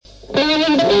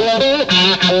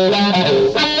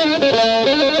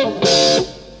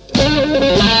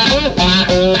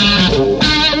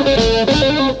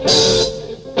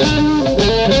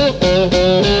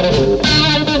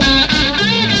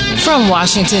From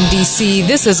Washington, D.C.,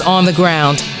 this is On the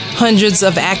Ground. Hundreds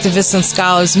of activists and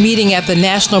scholars meeting at the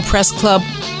National Press Club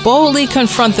boldly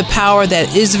confront the power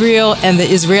that Israel and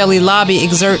the Israeli lobby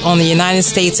exert on the United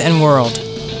States and world.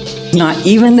 Not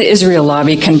even the Israel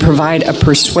lobby can provide a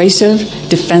persuasive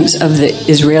defense of the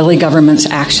Israeli government's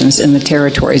actions in the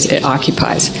territories it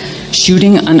occupies,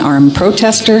 shooting unarmed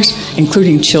protesters,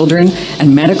 including children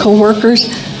and medical workers,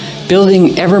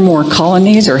 building ever more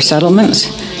colonies or settlements,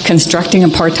 constructing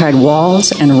apartheid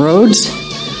walls and roads.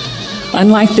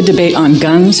 Unlike the debate on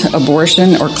guns,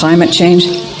 abortion, or climate change,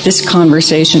 this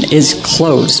conversation is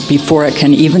closed before it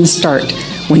can even start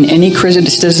when any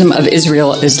criticism of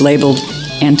Israel is labeled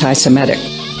anti-Semitic.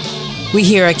 We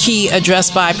hear a key address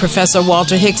by Professor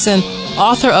Walter Hixon,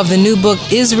 author of the new book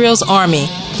Israel's Army,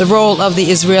 the Role of the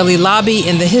Israeli Lobby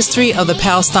in the History of the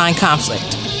Palestine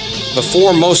Conflict.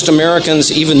 Before most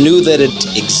Americans even knew that it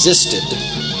existed,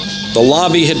 the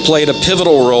lobby had played a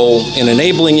pivotal role in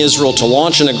enabling Israel to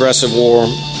launch an aggressive war,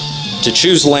 to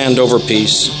choose land over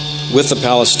peace with the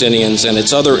Palestinians and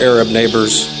its other Arab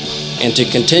neighbors, and to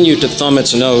continue to thumb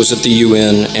its nose at the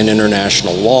UN and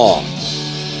international law.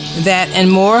 That and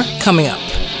more coming up.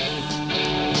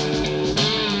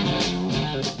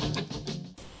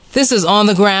 This is On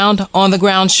the Ground,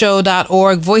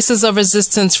 onthegroundshow.org, Voices of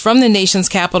Resistance from the nation's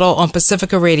capital on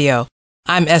Pacifica Radio.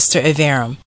 I'm Esther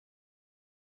Iverem.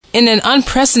 In an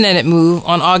unprecedented move,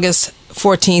 on August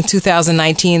 14,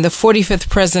 2019, the 45th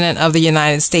President of the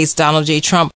United States, Donald J.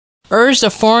 Trump, urged a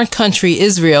foreign country,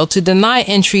 Israel, to deny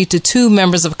entry to two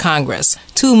members of Congress,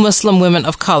 two Muslim women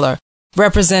of color,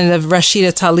 Representative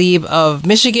Rashida Tlaib of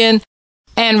Michigan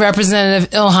and Representative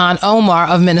Ilhan Omar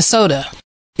of Minnesota.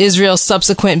 Israel's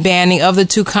subsequent banning of the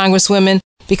two congresswomen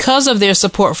because of their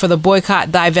support for the boycott,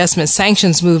 divestment,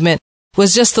 sanctions movement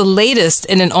was just the latest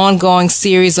in an ongoing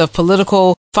series of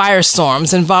political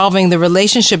firestorms involving the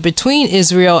relationship between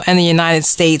Israel and the United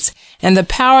States and the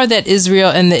power that Israel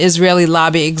and the Israeli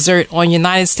lobby exert on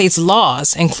United States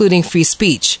laws, including free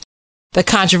speech. The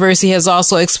controversy has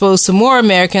also exposed to more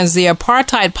Americans the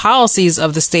apartheid policies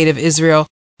of the State of Israel,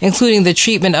 including the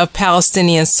treatment of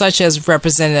Palestinians such as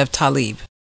Representative Tlaib.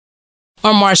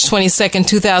 On March 22,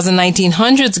 2019,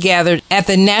 hundreds gathered at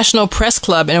the National Press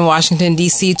Club in Washington,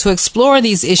 D.C. to explore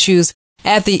these issues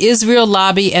at the Israel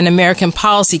Lobby and American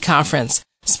Policy Conference,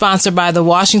 sponsored by the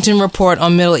Washington Report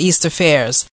on Middle East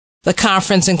Affairs. The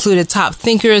conference included top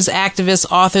thinkers, activists,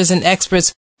 authors, and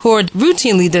experts who are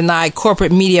routinely denied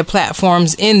corporate media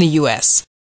platforms in the U.S.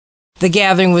 The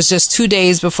gathering was just 2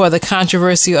 days before the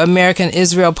controversial American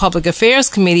Israel Public Affairs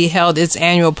Committee held its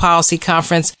annual policy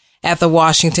conference at the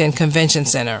Washington Convention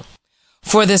Center.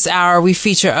 For this hour, we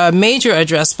feature a major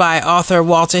address by author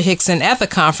Walter Hixon at the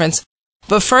conference,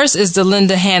 but first is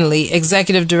Delinda Hanley,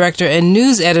 Executive Director and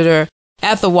News Editor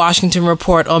at the Washington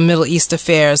Report on Middle East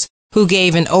Affairs, who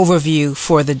gave an overview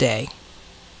for the day.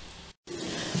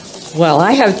 Well,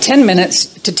 I have 10 minutes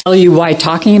to tell you why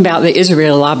talking about the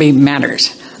Israel lobby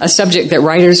matters, a subject that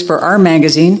writers for our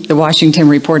magazine, the Washington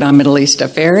Report on Middle East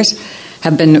Affairs,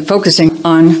 have been focusing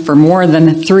on for more than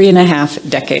 3.5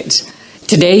 decades.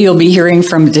 Today, you'll be hearing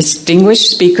from distinguished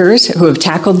speakers who have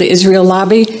tackled the Israel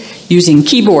lobby using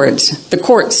keyboards, the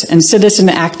courts, and citizen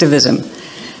activism.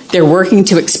 They're working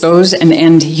to expose and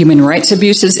end human rights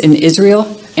abuses in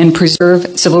Israel and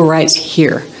preserve civil rights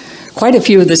here. Quite a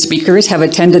few of the speakers have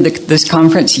attended this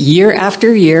conference year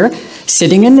after year,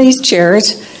 sitting in these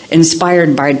chairs,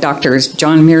 inspired by Drs.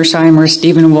 John Mearsheimer,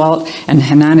 Stephen Walt, and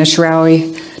Hanan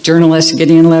Ashrawi, journalist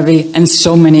Gideon Levy, and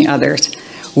so many others.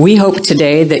 We hope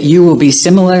today that you will be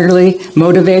similarly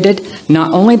motivated,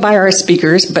 not only by our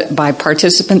speakers, but by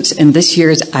participants in this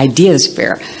year's Ideas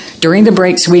Fair. During the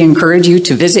breaks, we encourage you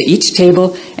to visit each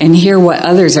table and hear what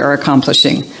others are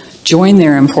accomplishing. Join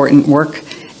their important work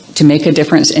to make a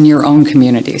difference in your own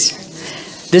communities.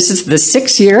 This is the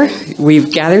 6th year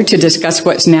we've gathered to discuss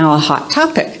what's now a hot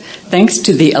topic, thanks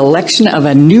to the election of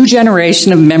a new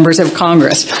generation of members of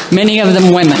Congress, many of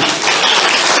them women.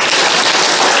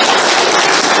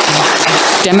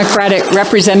 Democratic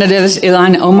Representatives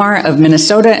Ilhan Omar of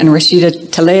Minnesota and Rashida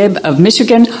Tlaib of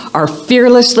Michigan are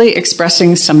fearlessly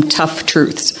expressing some tough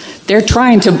truths. They're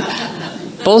trying to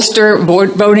bolster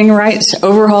voting rights,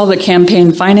 overhaul the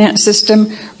campaign finance system,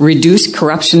 reduce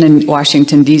corruption in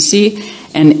Washington, D.C.,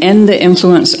 and end the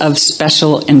influence of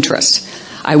special interests.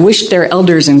 I wish their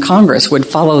elders in Congress would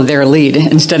follow their lead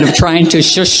instead of trying to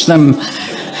shush them.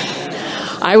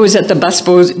 I was at the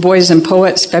Busboys and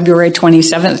Poets February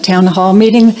 27th town hall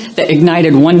meeting that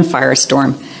ignited one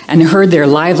firestorm, and heard their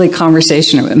lively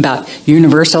conversation about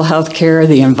universal health care,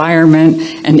 the environment,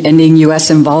 and ending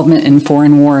U.S. involvement in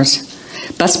foreign wars.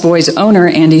 Busboys owner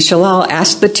Andy Shalal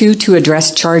asked the two to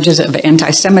address charges of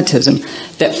anti-Semitism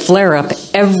that flare up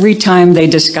every time they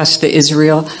discuss the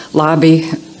Israel lobby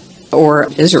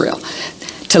or Israel.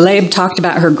 Tlaib talked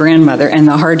about her grandmother and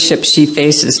the hardships she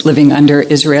faces living under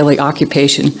Israeli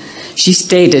occupation. She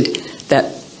stated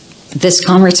that this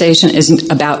conversation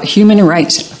isn't about human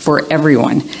rights for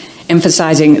everyone,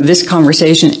 emphasizing this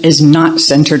conversation is not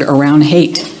centered around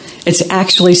hate. It's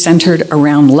actually centered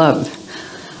around love.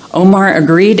 Omar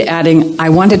agreed, adding, "I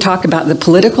want to talk about the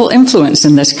political influence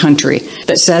in this country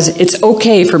that says it's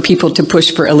okay for people to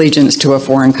push for allegiance to a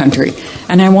foreign country.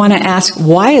 And I want to ask,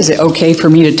 why is it okay for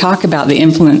me to talk about the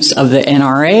influence of the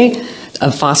NRA,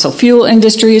 of fossil fuel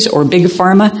industries, or big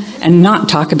pharma, and not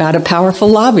talk about a powerful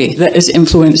lobby that is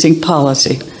influencing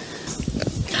policy?"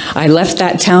 I left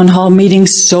that town hall meeting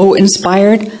so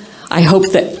inspired. I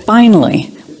hope that finally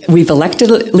we've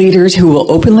elected leaders who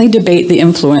will openly debate the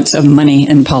influence of money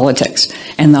in politics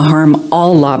and the harm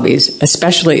all lobbies,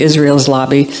 especially Israel's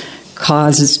lobby,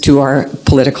 causes to our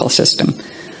political system.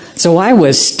 So I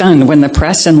was stunned when the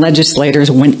press and legislators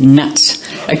went nuts,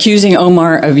 accusing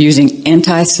Omar of using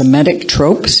anti-Semitic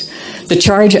tropes. The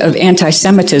charge of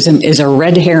anti-Semitism is a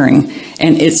red herring,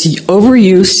 and its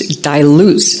overuse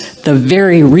dilutes the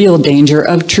very real danger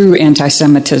of true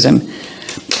anti-Semitism.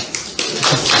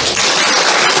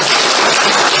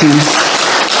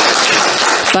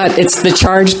 But it's the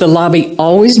charge the lobby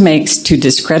always makes to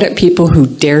discredit people who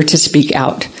dare to speak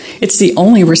out. It's the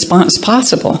only response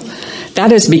possible.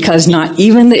 That is because not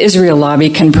even the Israel lobby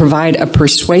can provide a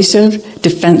persuasive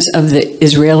defense of the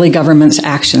Israeli government's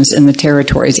actions in the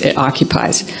territories it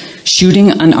occupies,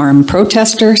 shooting unarmed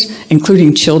protesters,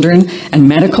 including children and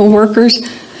medical workers,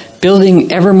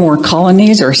 building ever more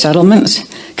colonies or settlements,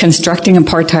 constructing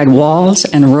apartheid walls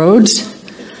and roads.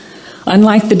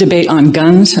 Unlike the debate on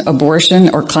guns,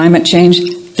 abortion, or climate change,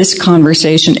 this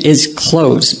conversation is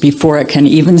closed before it can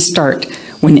even start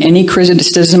when any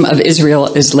criticism of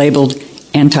Israel is labeled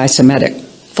anti-Semitic.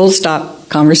 Full stop,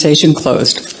 conversation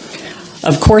closed.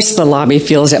 Of course, the lobby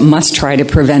feels it must try to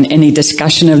prevent any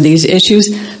discussion of these issues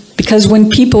because when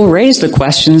people raise the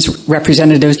questions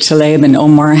Representatives Tlaib and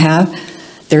Omar have,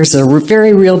 there's a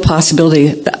very real possibility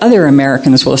that other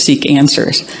Americans will seek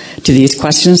answers to these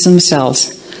questions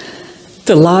themselves.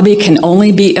 The lobby can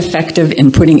only be effective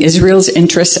in putting Israel's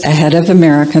interests ahead of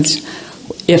Americans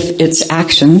if its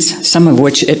actions, some of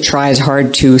which it tries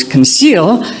hard to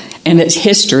conceal, and its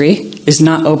history is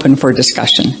not open for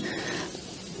discussion.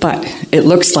 But it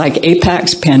looks like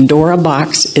AIPAC's Pandora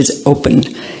box is open,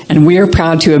 and we are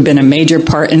proud to have been a major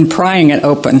part in prying it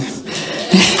open.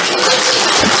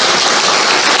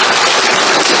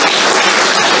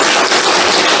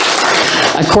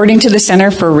 According to the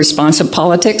Center for Responsive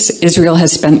Politics, Israel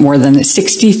has spent more than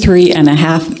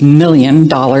 $63.5 million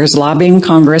lobbying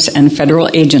Congress and federal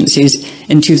agencies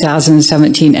in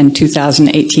 2017 and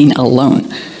 2018 alone.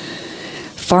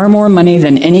 Far more money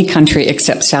than any country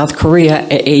except South Korea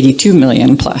at $82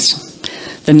 million plus.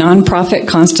 The nonprofit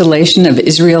constellation of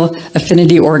Israel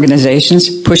affinity organizations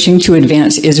pushing to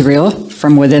advance Israel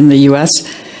from within the U.S.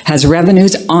 has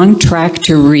revenues on track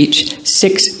to reach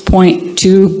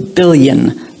 $6.2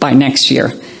 billion by next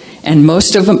year. And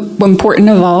most important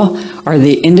of all are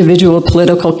the individual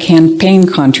political campaign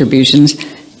contributions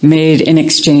made in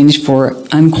exchange for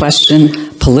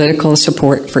unquestioned political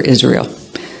support for Israel.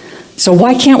 So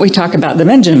why can't we talk about the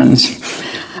Benjamins?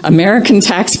 American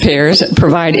taxpayers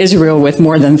provide Israel with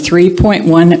more than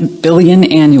 $3.1 billion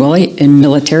annually in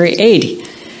military aid.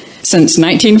 Since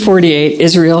 1948,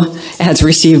 Israel has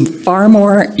received far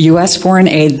more U.S. foreign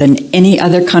aid than any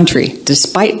other country,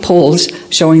 despite polls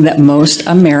showing that most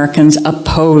Americans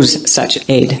oppose such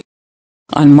aid.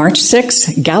 On March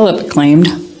 6, Gallup claimed,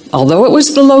 although it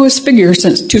was the lowest figure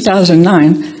since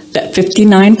 2009, that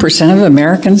 59% of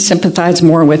Americans sympathize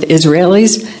more with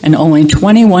Israelis and only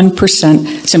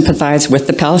 21% sympathize with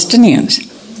the Palestinians.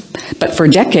 But for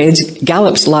decades,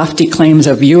 Gallup's lofty claims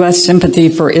of U.S. sympathy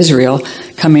for Israel,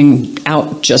 coming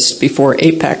out just before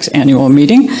AIPAC's annual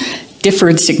meeting,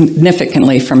 differed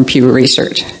significantly from Pew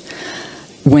Research.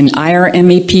 When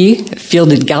IRMEP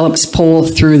fielded Gallup's poll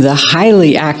through the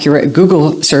highly accurate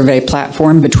Google survey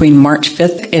platform between March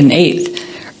 5th and 8th,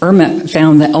 IRMEP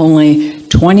found that only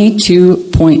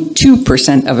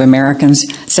 22.2% of Americans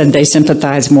said they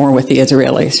sympathize more with the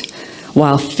Israelis,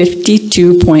 while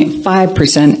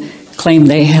 52.5% claimed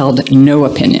they held no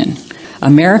opinion.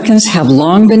 Americans have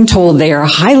long been told they are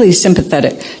highly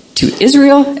sympathetic to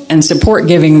Israel and support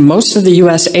giving most of the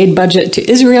U.S. aid budget to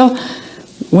Israel,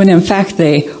 when in fact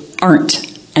they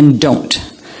aren't and don't.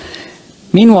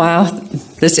 Meanwhile,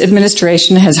 this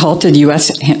administration has halted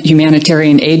U.S.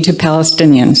 humanitarian aid to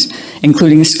Palestinians,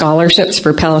 including scholarships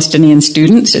for Palestinian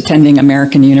students attending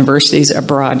American universities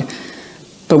abroad.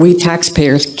 But we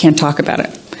taxpayers can't talk about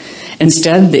it.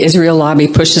 Instead, the Israel lobby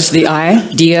pushes the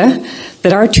idea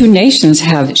that our two nations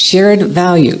have shared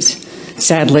values.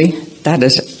 Sadly, that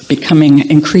is becoming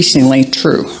increasingly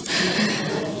true.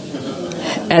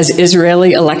 As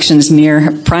Israeli elections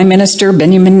near, Prime Minister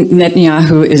Benjamin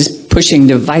Netanyahu is pushing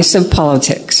divisive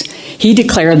politics. He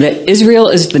declared that Israel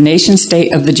is the nation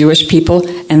state of the Jewish people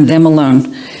and them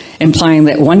alone, implying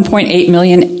that 1.8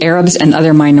 million Arabs and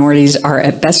other minorities are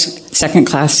at best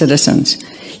second-class citizens.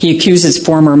 He accuses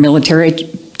former military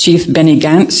chief Benny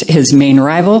Gantz, his main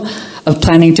rival, of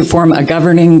planning to form a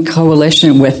governing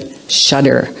coalition with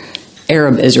Shudder,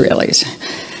 Arab Israelis.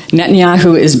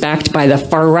 Netanyahu is backed by the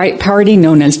far-right party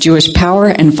known as Jewish Power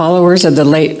and followers of the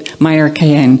late Meir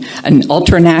Kahane, an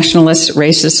ultra-nationalist,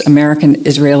 racist American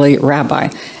Israeli rabbi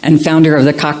and founder of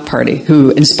the Koch Party, who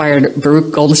inspired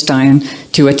Baruch Goldstein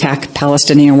to attack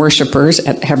Palestinian worshippers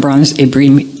at Hebron's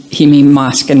Ibrahimi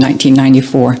Mosque in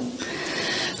 1994.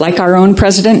 Like our own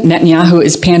president, Netanyahu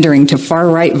is pandering to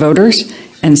far-right voters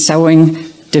and sowing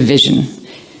division.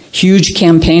 Huge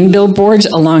campaign billboards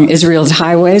along Israel's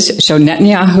highways show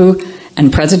Netanyahu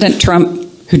and President Trump,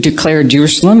 who declared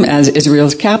Jerusalem as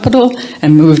Israel's capital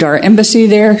and moved our embassy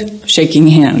there, shaking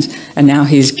hands. And now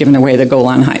he's given away the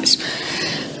Golan Heights.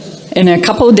 In a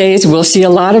couple of days, we'll see a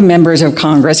lot of members of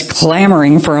Congress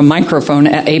clamoring for a microphone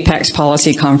at AIPAC's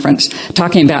policy conference,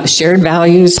 talking about shared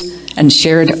values and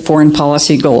shared foreign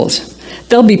policy goals.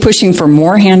 They'll be pushing for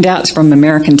more handouts from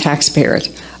American taxpayers,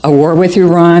 a war with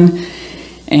Iran,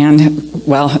 and,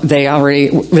 well, they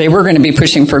were going to be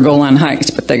pushing for Golan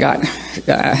Heights, but they got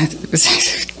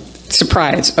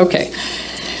surprise. Okay.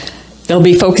 They'll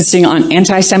be focusing on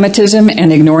anti-Semitism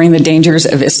and ignoring the dangers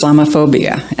of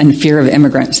Islamophobia and fear of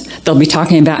immigrants. They'll be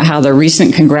talking about how the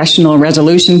recent congressional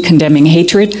resolution condemning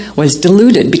hatred was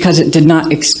diluted because it did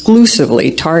not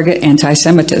exclusively target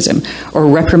anti-Semitism or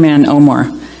reprimand Omar.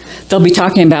 They'll be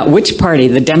talking about which party,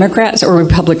 the Democrats or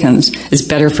Republicans, is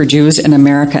better for Jews in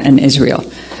America and Israel.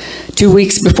 2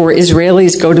 weeks before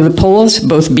Israelis go to the polls,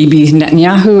 both Bibi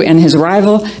Netanyahu and his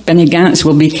rival, Benny Gantz,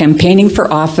 will be campaigning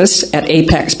for office at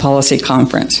AIPAC's policy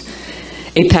conference.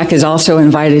 AIPAC has also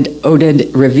invited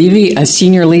Oded Revivi, a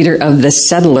senior leader of the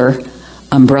Settler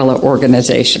umbrella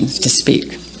organization, to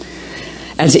speak.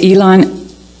 As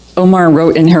Ilhan Omar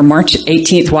wrote in her March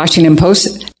 18th Washington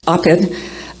Post op-ed,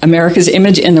 America's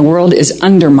image in the world is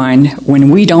undermined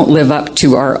when we don't live up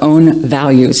to our own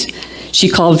values. She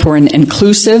called for an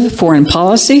inclusive foreign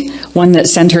policy, one that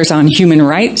centers on human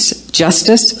rights,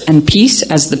 justice, and peace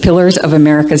as the pillars of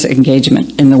America's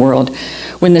engagement in the world.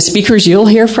 When the speakers you'll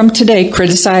hear from today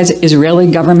criticize Israeli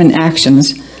government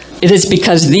actions, it is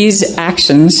because these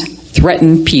actions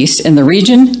threaten peace in the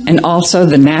region and also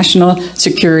the national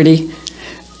security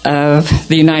of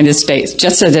the United States.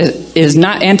 Just as it is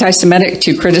not anti-Semitic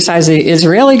to criticize the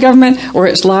Israeli government or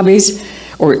its lobbies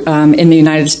or in the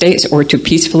United States, or to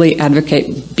peacefully advocate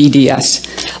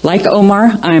BDS. Like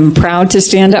Omar, I'm proud to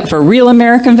stand up for real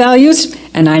American values,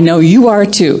 and I know you are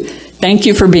too. Thank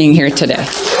you for being here today.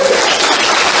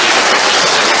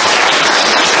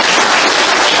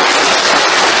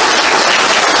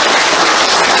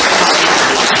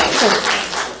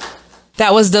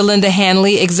 That was Delinda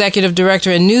Hanley, Executive Director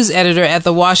and News Editor at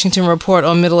the Washington Report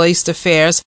on Middle East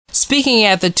Affairs, speaking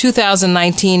at the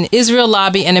 2019 Israel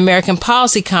Lobby and American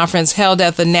Policy Conference held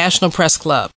at the National Press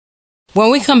Club. When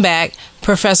we come back,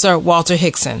 Professor Walter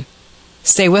Hixon.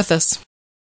 Stay with us.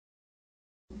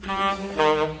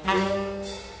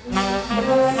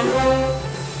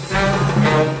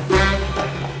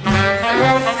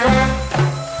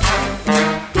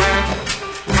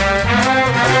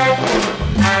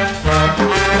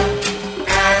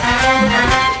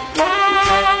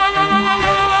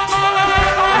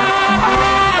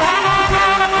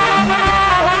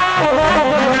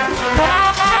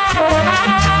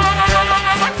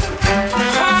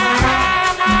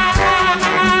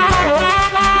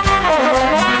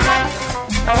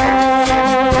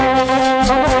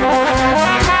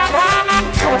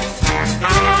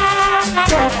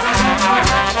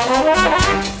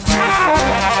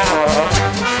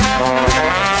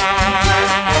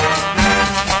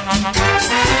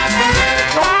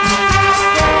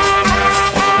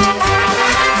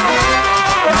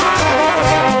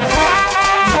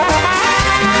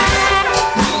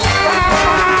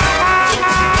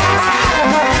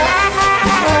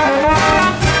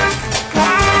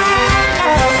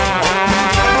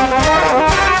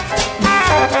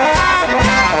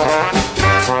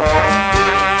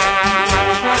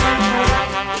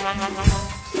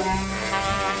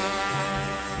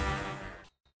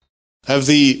 I have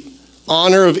the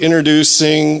honor of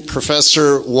introducing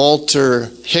Professor Walter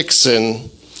Hickson,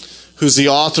 who's the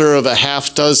author of a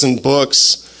half-dozen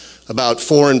books about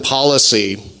foreign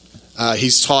policy.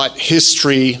 He's taught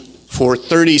history for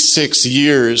 36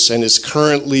 years and is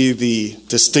currently the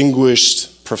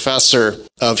distinguished professor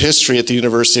of history at the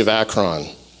University of Akron.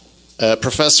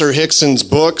 Professor Hickson's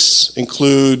books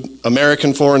include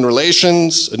American Foreign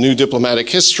Relations, A New Diplomatic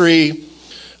History,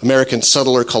 American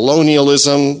Settler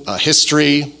Colonialism, A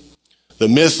History, The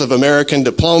Myth of American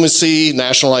Diplomacy,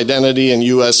 National Identity and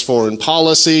U.S. Foreign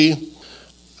Policy,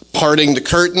 Parting the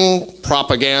Curtain,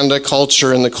 Propaganda,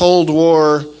 Culture in the Cold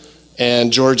War,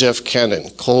 and George F.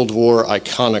 Kennan, Cold War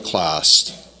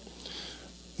Iconoclast.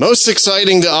 Most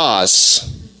exciting to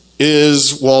us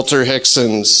is Walter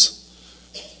Hickson's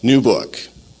new book,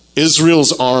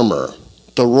 Israel's Armor,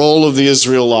 The Role of the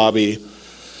Israel Lobby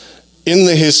in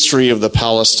the History of the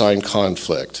Palestine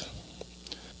Conflict.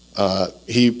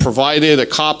 He provided a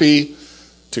copy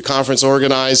to conference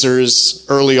organizers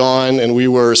early on, and we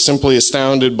were simply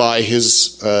astounded by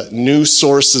his new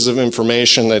sources of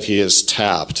information that he has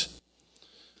tapped.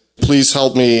 Please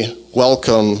help me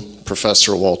welcome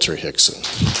Professor Walter Hickson.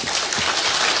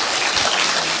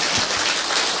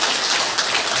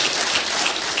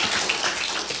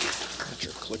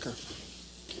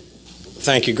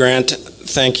 Thank you, Grant.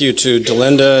 Thank you to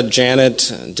Delinda,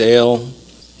 Janet, Dale,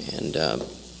 and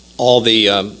all the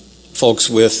folks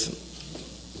with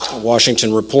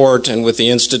Washington Report and with the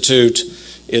Institute.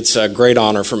 It's a great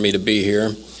honor for me to be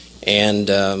here. And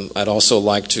I'd also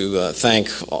like to thank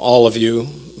all of you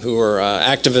who are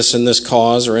activists in this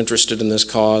cause or interested in this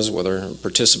cause, whether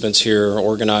participants here,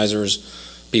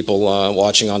 organizers, people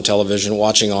watching on television,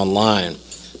 watching online.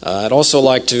 I'd also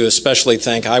like to especially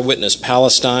thank Eyewitness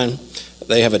Palestine.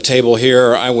 They have a table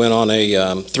here. I went on a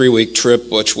 3-week trip,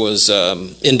 which was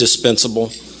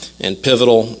indispensable and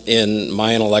pivotal in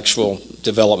my intellectual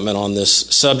development on this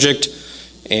subject,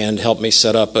 and helped me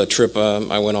set up a trip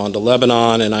I went on to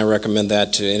Lebanon, and I recommend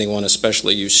that to anyone,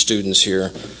 especially you students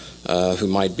here who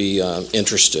might be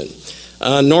interested.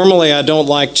 Normally I don't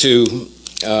like to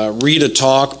read a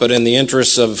talk, but in the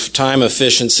interest of time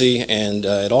efficiency, and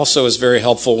it also is very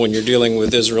helpful when you're dealing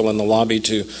with Israel and the lobby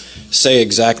to say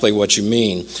exactly what you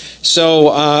mean. So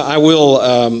I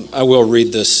will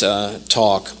read this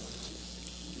talk.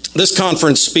 This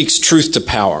conference speaks truth to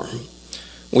power.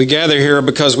 We gather here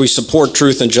because we support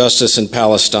truth and justice in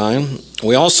Palestine.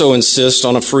 We also insist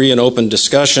on a free and open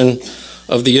discussion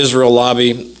of the Israel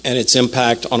lobby and its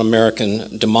impact on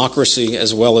American democracy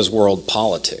as well as world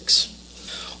politics.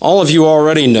 All of you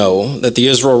already know that the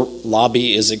Israel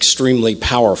lobby is extremely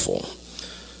powerful.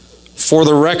 For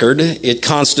the record, it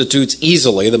constitutes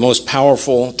easily the most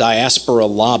powerful diaspora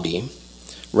lobby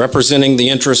representing the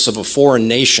interests of a foreign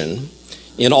nation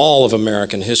in all of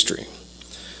American history.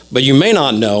 But you may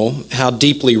not know how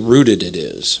deeply rooted it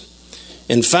is.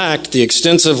 In fact, the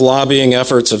extensive lobbying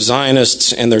efforts of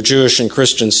Zionists and their Jewish and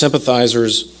Christian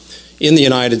sympathizers in the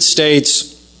United States,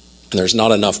 and there's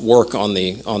not enough work on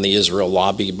the Israel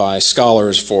lobby by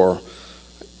scholars for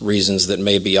reasons that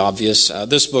may be obvious.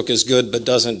 This book is good, but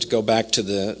doesn't go back to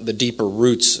the deeper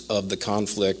roots of the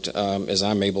conflict, as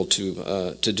I'm able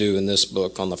to do in this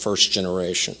book on the first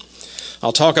generation.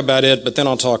 I'll talk about it, but then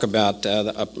I'll talk about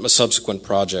a subsequent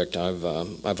project I've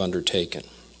undertaken.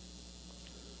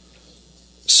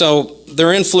 So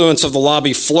their influence of the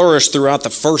lobby flourished throughout the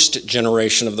first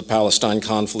generation of the Palestine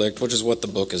conflict, which is what the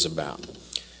book is about.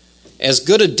 As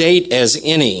good a date as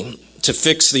any to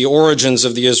fix the origins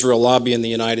of the Israel lobby in the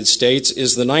United States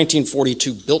is the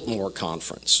 1942 Biltmore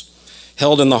Conference,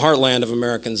 held in the heartland of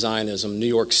American Zionism, New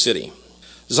York City.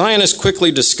 Zionists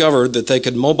quickly discovered that they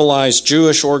could mobilize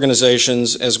Jewish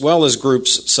organizations as well as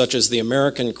groups such as the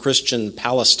American Christian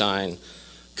Palestine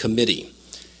Committee.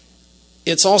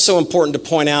 It's also important to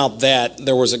point out that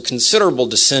there was a considerable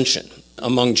dissension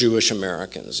among Jewish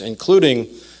Americans, including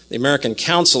the American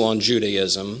Council on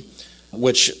Judaism,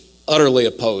 which utterly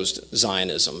opposed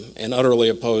Zionism and utterly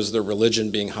opposed their religion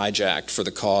being hijacked for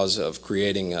the cause of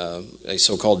creating a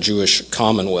so-called Jewish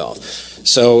commonwealth.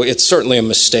 So it's certainly a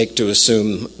mistake to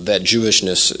assume that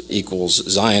Jewishness equals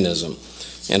Zionism,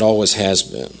 and always has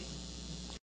been.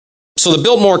 So the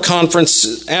Biltmore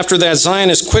Conference, after that,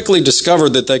 Zionists quickly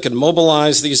discovered that they could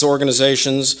mobilize these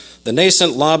organizations. The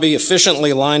nascent lobby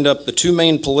efficiently lined up the two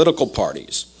main political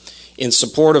parties in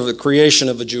support of the creation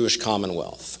of a Jewish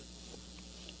commonwealth.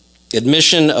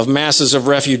 Admission of masses of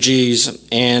refugees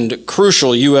and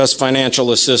crucial U.S.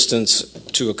 financial assistance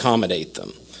to accommodate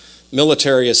them.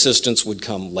 Military assistance would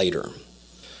come later.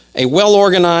 A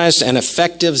well-organized and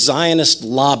effective Zionist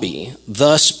lobby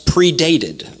thus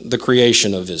predated the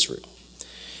creation of Israel.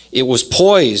 It was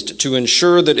poised to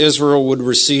ensure that Israel would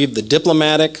receive the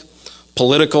diplomatic,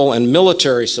 political, and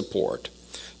military support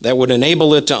that would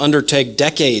enable it to undertake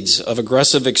decades of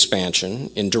aggressive expansion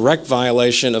in direct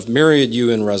violation of myriad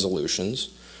UN resolutions,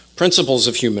 principles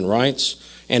of human rights,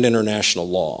 and international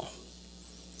law.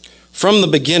 From the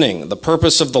beginning, the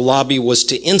purpose of the lobby was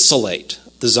to insulate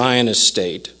the Zionist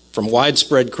state from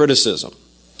widespread criticism,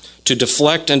 to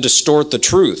deflect and distort the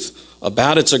truth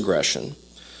about its aggression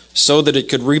so that it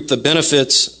could reap the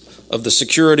benefits of the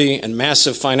security and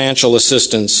massive financial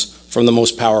assistance from the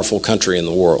most powerful country in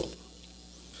the world.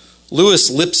 Louis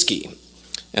Lipsky,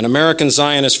 an American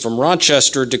Zionist from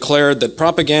Rochester, declared that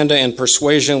propaganda and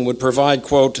persuasion would provide,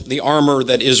 quote, the armor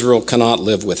that Israel cannot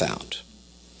live without.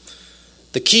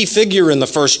 The key figure in the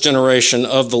first generation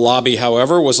of the lobby,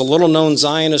 however, was a little-known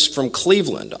Zionist from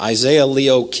Cleveland, Isaiah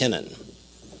Leo Kennan.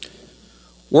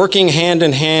 Working hand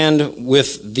in hand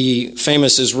with the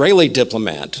famous Israeli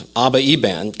diplomat, Abba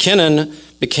Eban, Kennan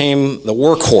became the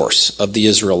workhorse of the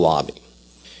Israel lobby.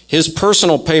 His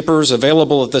personal papers,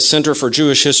 available at the Center for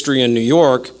Jewish History in New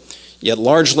York, yet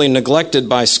largely neglected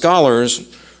by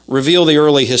scholars, reveal the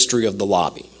early history of the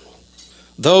lobby.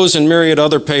 Those and myriad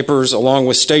other papers, along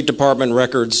with State Department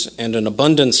records and an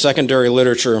abundant secondary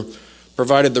literature,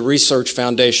 provided the research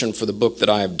foundation for the book that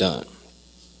I have done.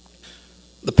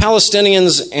 The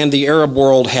Palestinians and the Arab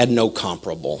world had no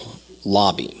comparable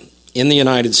lobby. In the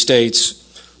United States,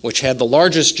 which had the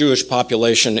largest Jewish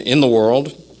population in the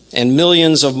world, and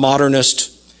millions of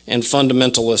modernist and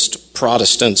fundamentalist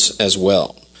Protestants as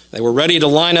well. They were ready to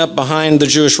line up behind the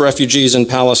Jewish refugees in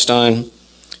Palestine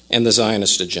and the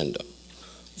Zionist agenda.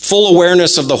 Full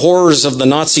awareness of the horrors of the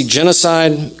Nazi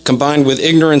genocide, combined with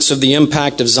ignorance of the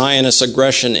impact of Zionist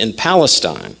aggression in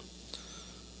Palestine,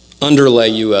 underlay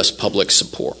U.S. public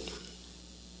support.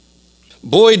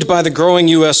 Buoyed by the growing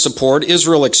U.S. support,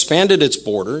 Israel expanded its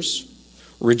borders,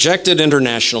 rejected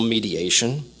international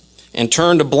mediation, and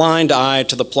turned a blind eye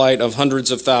to the plight of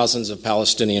hundreds of thousands of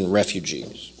Palestinian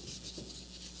refugees.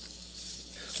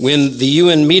 When the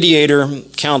UN mediator,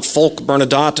 Count Folke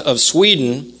Bernadotte of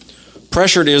Sweden,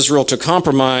 pressured Israel to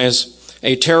compromise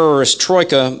a terrorist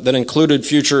troika that included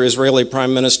future Israeli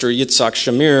Prime Minister Yitzhak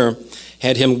Shamir,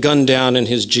 had him gunned down in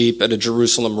his Jeep at a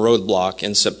Jerusalem roadblock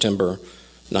in September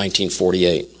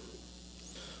 1948.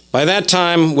 By that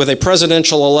time, with a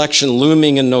presidential election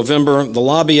looming in November, the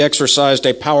lobby exercised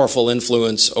a powerful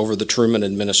influence over the Truman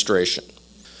administration.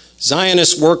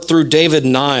 Zionists worked through David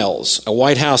Niles, a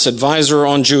White House advisor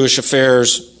on Jewish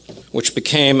affairs, which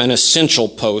became an essential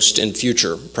post in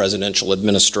future presidential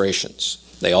administrations.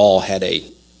 They all had a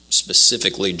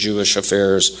specifically Jewish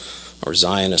affairs or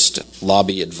Zionist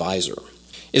lobby advisor.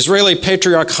 Israeli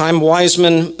patriarch Chaim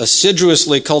Weizmann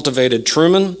assiduously cultivated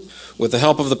Truman, with the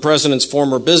help of the president's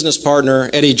former business partner,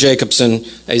 Eddie Jacobson,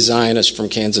 a Zionist from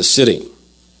Kansas City.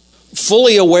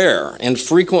 Fully aware and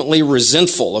frequently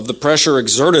resentful of the pressure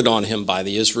exerted on him by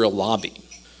the Israel lobby,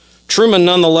 Truman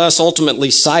nonetheless ultimately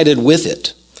sided with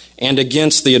it and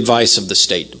against the advice of the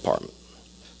State Department.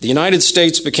 The United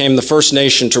States became the first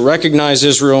nation to recognize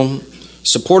Israel,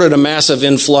 supported a massive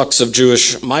influx of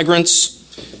Jewish migrants,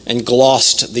 and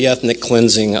glossed the ethnic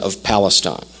cleansing of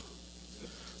Palestine.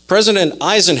 President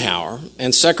Eisenhower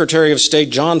and Secretary of State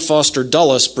John Foster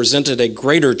Dulles presented a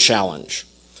greater challenge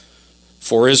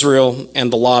for Israel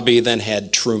and the lobby than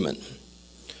had Truman.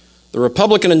 The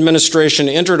Republican administration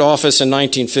entered office in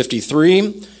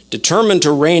 1953, determined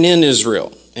to rein in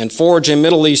Israel and forge a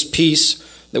Middle East peace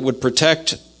that would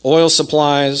protect oil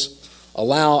supplies,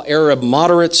 allow Arab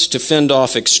moderates to fend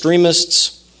off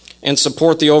extremists, and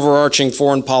support the overarching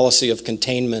foreign policy of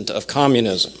containment of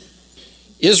communism.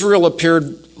 Israel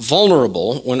appeared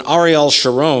vulnerable when Ariel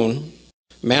Sharon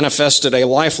manifested a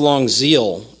lifelong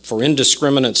zeal for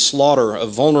indiscriminate slaughter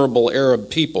of vulnerable Arab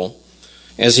people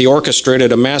as he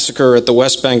orchestrated a massacre at the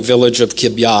West Bank village of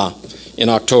Kibbutz in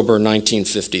October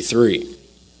 1953.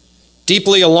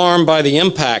 Deeply alarmed by the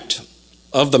impact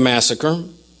of the massacre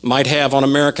might have on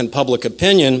American public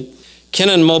opinion,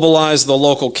 Kennan mobilized the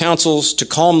local councils to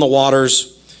calm the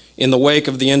waters in the wake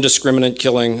of the indiscriminate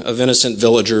killing of innocent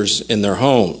villagers in their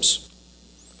homes.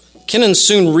 Kennan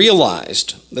soon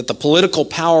realized that the political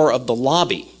power of the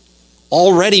lobby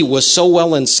already was so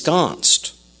well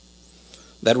ensconced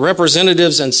that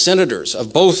representatives and senators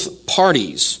of both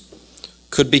parties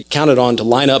could be counted on to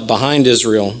line up behind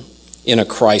Israel in a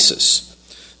crisis.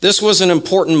 This was an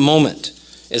important moment,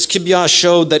 as Kibbutz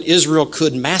showed that Israel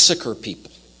could massacre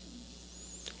people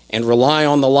and rely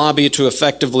on the lobby to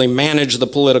effectively manage the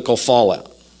political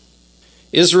fallout.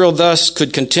 Israel thus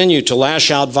could continue to lash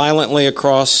out violently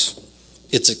across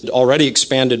its already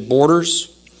expanded borders,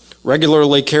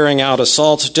 regularly carrying out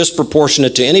assaults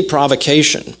disproportionate to any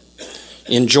provocation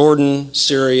in Jordan,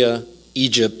 Syria,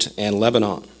 Egypt, and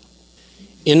Lebanon.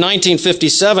 In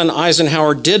 1957,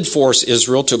 Eisenhower did force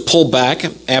Israel to pull back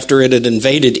after it had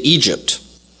invaded Egypt.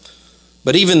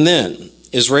 But even then,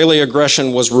 Israeli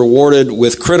aggression was rewarded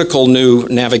with critical new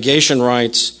navigation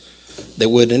rights that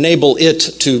would enable it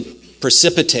to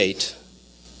precipitate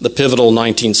the pivotal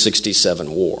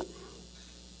 1967 war.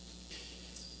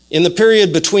 In the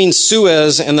period between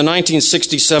Suez and the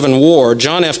 1967 war,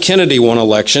 John F. Kennedy won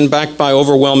election backed by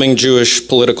overwhelming Jewish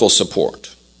political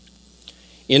support.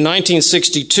 In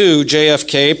 1962,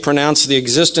 JFK pronounced the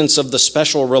existence of the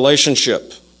special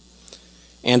relationship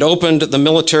and opened the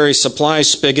military supply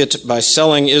spigot by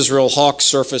selling Israel Hawk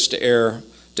surface-to-air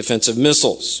defensive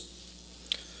missiles.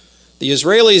 The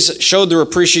Israelis showed their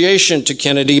appreciation to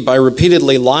Kennedy by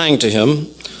repeatedly lying to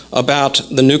him about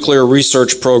the nuclear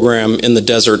research program in the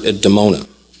desert at Dimona.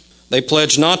 They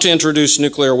pledged not to introduce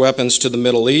nuclear weapons to the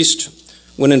Middle East,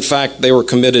 when in fact they were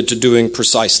committed to doing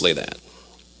precisely that.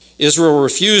 Israel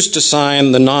refused to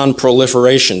sign the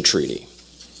Non-Proliferation Treaty.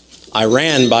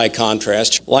 Iran, by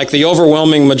contrast, like the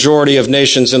overwhelming majority of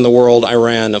nations in the world,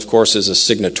 Iran, of course, is a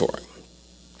signatory.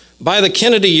 By the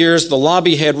Kennedy years, the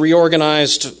lobby had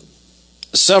reorganized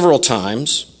several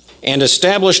times and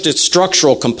established its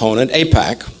structural component,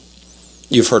 AIPAC.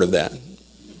 You've heard of that.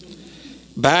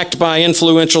 Backed by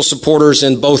influential supporters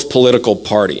in both political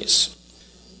parties.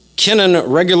 Kennan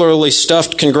regularly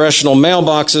stuffed congressional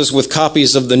mailboxes with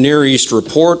copies of the Near East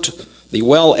Report, the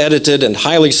well-edited and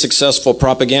highly successful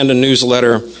propaganda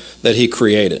newsletter that he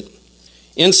created.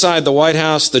 Inside the White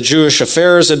House, the Jewish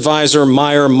Affairs Advisor,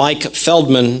 Mike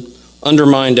Feldman,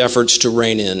 undermined efforts to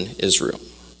rein in Israel.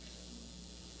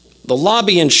 The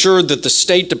lobby ensured that the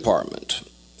State Department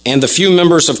and the few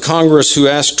members of Congress who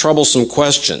asked troublesome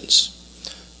questions,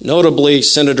 notably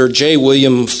Senator J.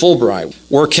 William Fulbright,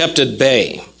 were kept at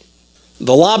bay.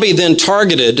 The lobby then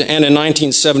targeted and in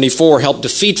 1974 helped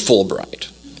defeat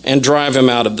Fulbright and drive him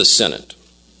out of the Senate.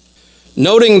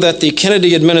 Noting that the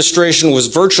Kennedy administration was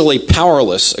virtually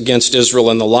powerless against Israel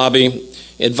in the lobby,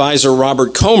 advisor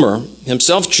Robert Comer,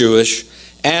 himself Jewish,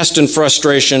 asked in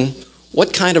frustration,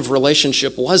 what kind of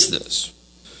relationship was this?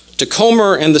 To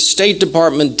Comer and the State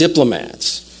Department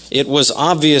diplomats, it was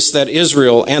obvious that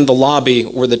Israel and the lobby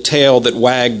were the tail that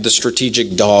wagged the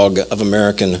strategic dog of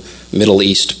American Middle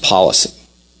East policy.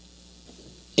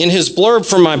 In his blurb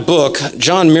for my book,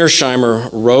 John Mearsheimer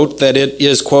wrote that it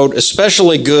is, quote,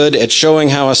 especially good at showing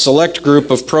how a select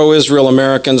group of pro-Israel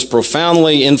Americans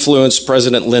profoundly influenced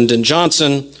President Lyndon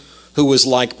Johnson, who was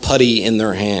like putty in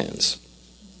their hands.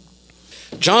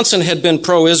 Johnson had been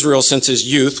pro-Israel since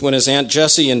his youth when his Aunt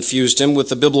Jessie infused him with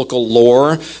the biblical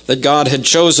lore that God had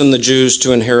chosen the Jews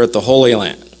to inherit the Holy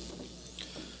Land.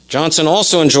 Johnson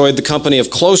also enjoyed the company of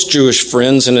close Jewish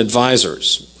friends and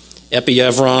advisors, Epi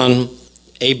Evron,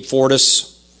 Abe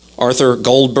Fortas, Arthur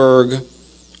Goldberg,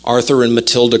 Arthur and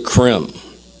Matilda Krim,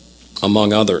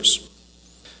 among others.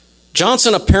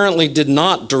 Johnson apparently did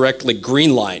not directly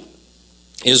greenlight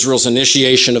Israel's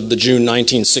initiation of the June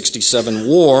 1967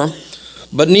 war,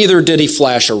 but neither did he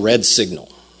flash a red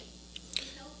signal.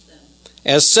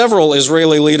 As several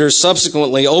Israeli leaders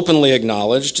subsequently openly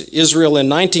acknowledged, Israel in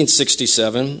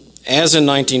 1967, as in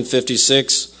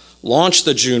 1956, launched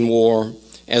the June War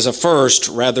as a first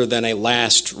rather than a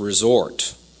last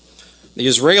resort. The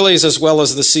Israelis, as well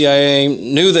as the CIA,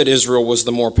 knew that Israel was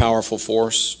the more powerful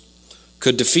force,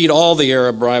 could defeat all the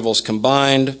Arab rivals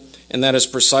combined, and that is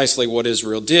precisely what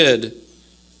Israel did,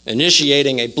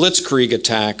 initiating a blitzkrieg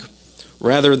attack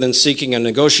rather than seeking a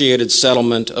negotiated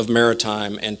settlement of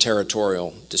maritime and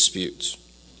territorial disputes.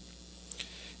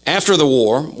 After the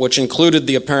war, which included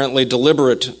the apparently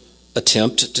deliberate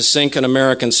attempt to sink an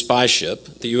American spy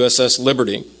ship, the USS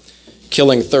Liberty,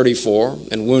 killing 34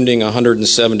 and wounding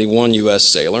 171 U.S.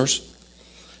 sailors,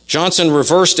 Johnson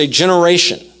reversed a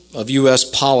generation of U.S.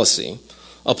 policy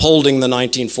upholding the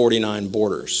 1949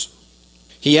 borders.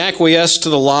 He acquiesced to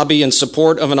the lobby in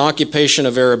support of an occupation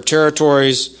of Arab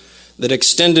territories that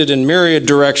extended in myriad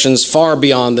directions far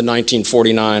beyond the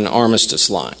 1949 armistice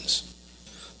lines.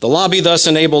 The lobby thus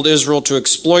enabled Israel to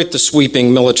exploit the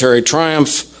sweeping military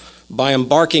triumph by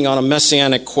embarking on a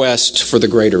messianic quest for the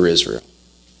greater Israel.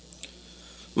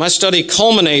 My study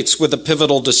culminates with the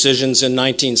pivotal decisions in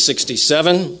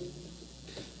 1967,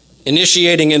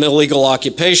 initiating an illegal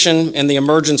occupation and the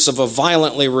emergence of a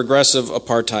violently regressive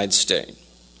apartheid state.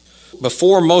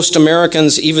 Before most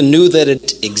Americans even knew that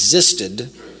it existed,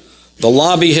 the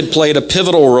lobby had played a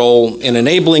pivotal role in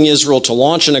enabling Israel to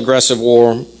launch an aggressive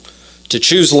war, to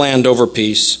choose land over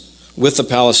peace with the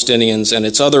Palestinians and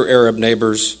its other Arab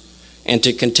neighbors, and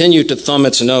to continue to thumb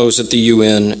its nose at the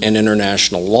UN and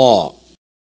international law.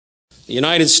 The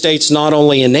United States not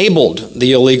only enabled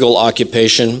the illegal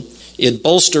occupation, it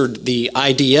bolstered the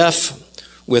IDF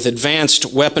with advanced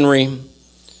weaponry,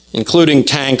 including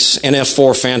tanks and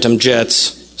F-4 Phantom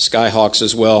jets, Skyhawks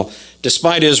as well,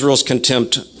 despite Israel's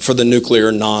contempt for the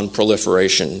Nuclear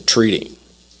Non-Proliferation Treaty.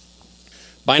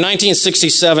 By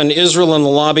 1967, Israel and the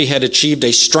lobby had achieved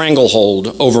a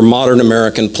stranglehold over modern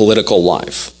American political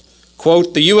life.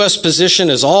 Quote, "The U.S. position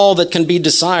is all that can be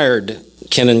desired,"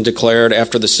 Kennan declared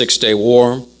after the Six-Day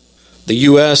War. "The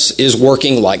U.S. is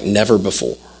working like never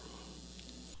before."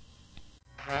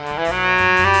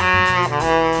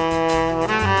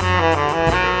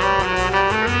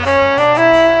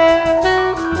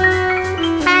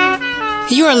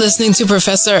 You are listening to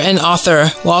Professor and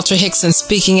author Walter Hickson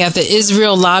speaking at the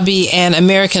Israel Lobby and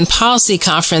American Policy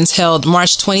Conference held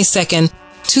March 22,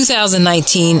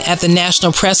 2019 at the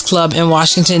National Press Club in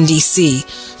Washington, D.C.,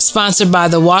 sponsored by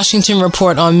the Washington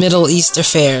Report on Middle East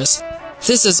Affairs.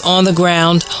 This is On the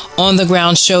Ground,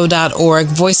 onthegroundshow.org,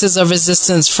 Voices of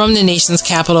Resistance from the nation's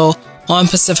capital on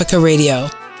Pacifica Radio.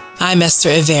 I'm Esther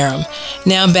Iverum.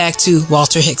 Now back to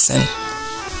Walter Hickson.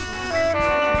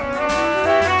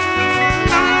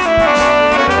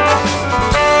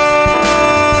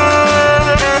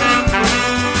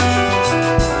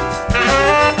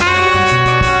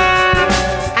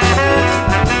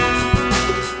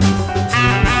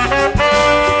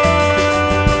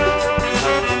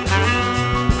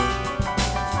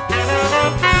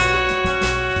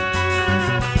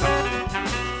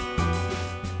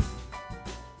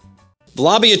 The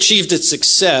lobby achieved its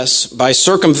success by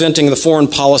circumventing the foreign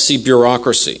policy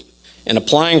bureaucracy and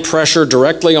applying pressure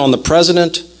directly on the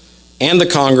president and the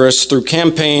Congress through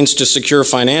campaigns to secure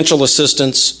financial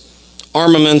assistance,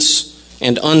 armaments,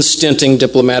 and unstinting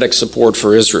diplomatic support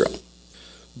for Israel.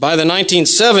 By the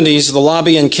 1970s, the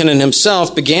lobby and Kennan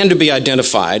himself began to be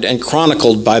identified and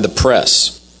chronicled by the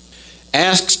press.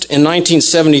 Asked in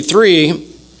 1973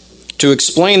 to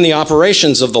explain the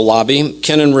operations of the lobby,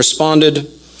 Kennan responded,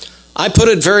 "I put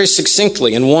it very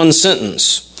succinctly in one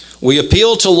sentence. We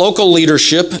appeal to local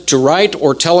leadership to write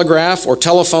or telegraph or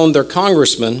telephone their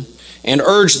congressmen and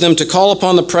urge them to call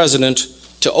upon the president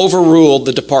to overrule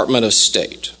the Department of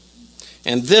State."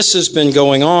 And this has been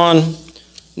going on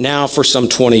now for some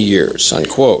 20 years,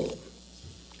 unquote.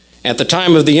 At the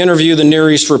time of the interview, the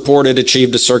Near East Report had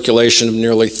achieved a circulation of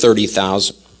nearly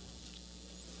 30,000.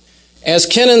 As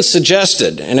Kennan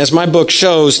suggested, and as my book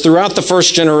shows, throughout the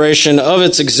first generation of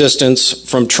its existence,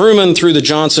 from Truman through the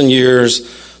Johnson years,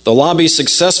 the lobby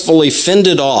successfully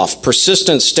fended off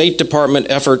persistent State Department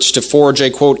efforts to forge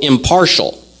a, quote,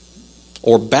 impartial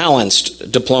or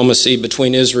balanced diplomacy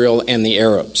between Israel and the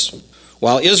Arabs.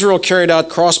 While Israel carried out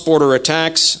cross-border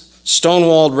attacks,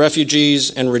 stonewalled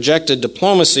refugees, and rejected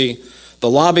diplomacy,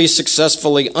 the lobby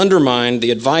successfully undermined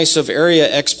the advice of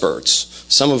area experts,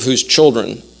 some of whose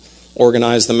children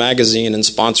organize the magazine and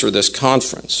sponsor this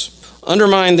conference.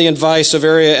 Undermined the advice of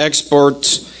area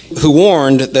experts who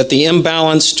warned that the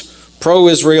imbalanced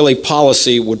pro-Israeli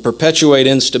policy would perpetuate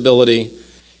instability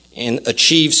and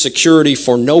achieve security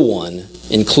for no one,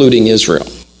 including Israel.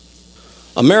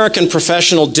 American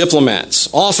professional diplomats,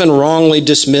 often wrongly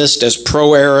dismissed as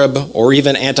pro-Arab or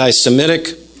even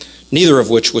anti-Semitic, neither of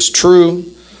which was true,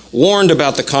 warned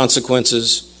about the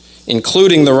consequences,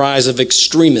 including the rise of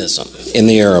extremism in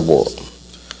the Arab world.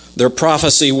 Their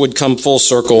prophecy would come full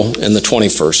circle in the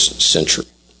 21st century.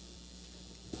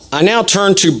 I now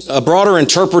turn to a broader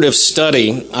interpretive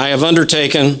study I have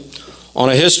undertaken on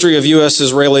a history of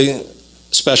U.S.-Israeli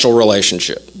special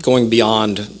relationship, going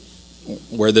beyond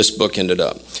where this book ended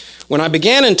up. When I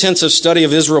began intensive study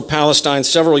of Israel-Palestine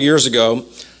several years ago,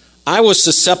 I was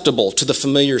susceptible to the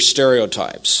familiar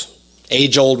stereotypes: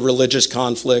 age-old religious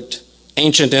conflict,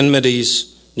 ancient enmities,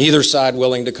 neither side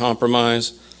willing to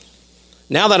compromise.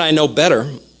 Now that I know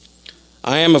better,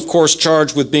 I am, of course,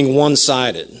 charged with being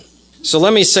one-sided. So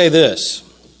let me say this: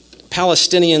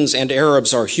 Palestinians and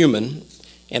Arabs are human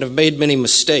and have made many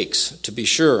mistakes, to be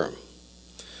sure.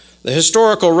 The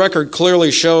historical record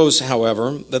clearly shows,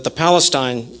 however, that the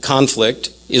Palestine conflict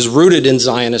is rooted in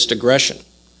Zionist aggression.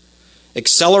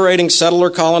 Accelerating settler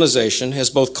colonization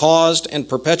has both caused and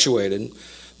perpetuated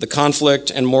the conflict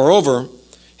and, moreover,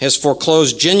 has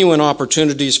foreclosed genuine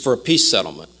opportunities for a peace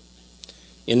settlement.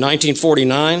 In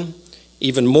 1949,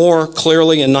 even more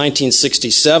clearly in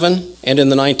 1967, and in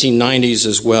the 1990s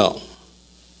as well.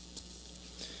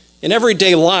 In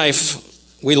everyday life,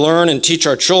 we learn and teach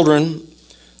our children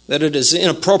that it is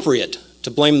inappropriate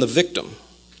to blame the victim.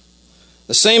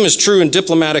 The same is true in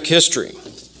diplomatic history.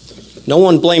 No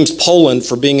one blames Poland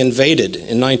for being invaded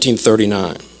in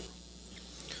 1939.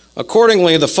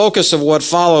 Accordingly, the focus of what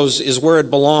follows is where it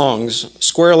belongs,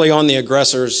 squarely on the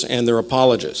aggressors and their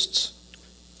apologists.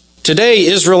 Today,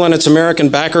 Israel and its American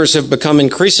backers have become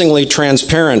increasingly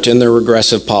transparent in their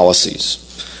regressive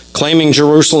policies, claiming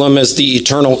Jerusalem as the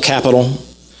eternal capital,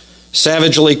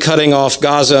 savagely cutting off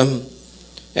Gaza,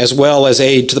 as well as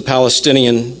aid to the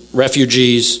Palestinian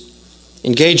refugees,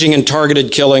 engaging in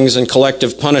targeted killings and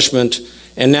collective punishment,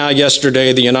 and now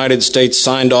yesterday the United States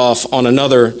signed off on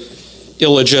another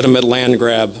illegitimate land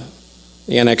grab,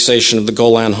 the annexation of the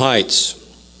Golan Heights.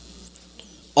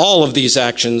 All of these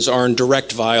actions are in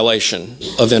direct violation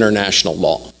of international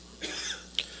law.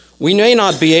 We may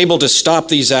not be able to stop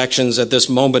these actions at this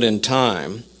moment in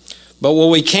time, but what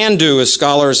we can do as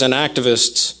scholars and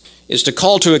activists is to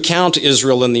call to account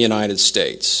Israel and the United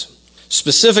States.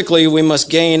 Specifically, we must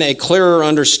gain a clearer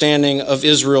understanding of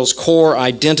Israel's core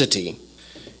identity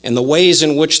and the ways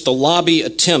in which the lobby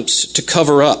attempts to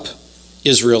cover up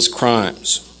Israel's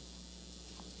crimes.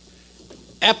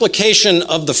 Application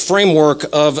of the framework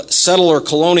of settler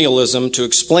colonialism to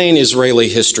explain Israeli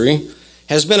history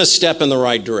has been a step in the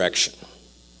right direction.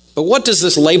 But what does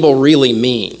this label really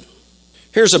mean?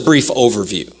 Here's a brief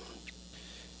overview.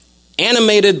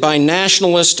 Animated by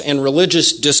nationalist and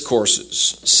religious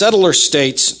discourses, settler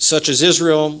states such as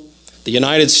Israel, the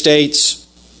United States,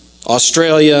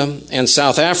 Australia, and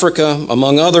South Africa,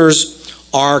 among others,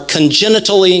 are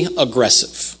congenitally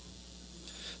aggressive.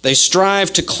 They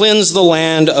strive to cleanse the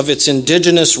land of its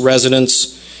indigenous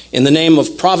residents in the name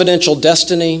of providential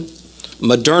destiny,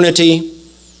 modernity,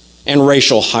 and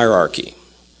racial hierarchy.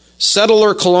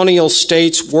 Settler colonial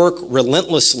states work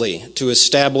relentlessly to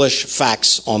establish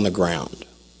facts on the ground.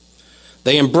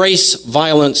 They embrace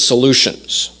violent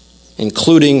solutions,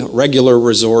 including regular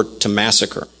resort to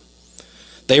massacre.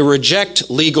 They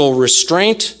reject legal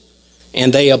restraint,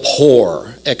 and they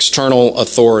abhor external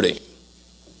authority.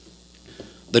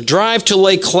 The drive to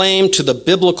lay claim to the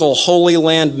biblical Holy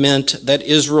Land meant that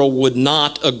Israel would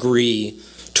not agree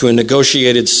to a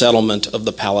negotiated settlement of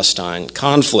the Palestine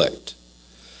conflict.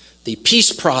 The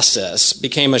peace process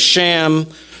became a sham,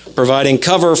 providing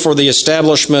cover for the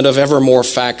establishment of ever more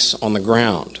facts on the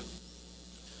ground.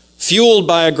 Fueled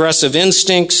by aggressive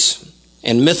instincts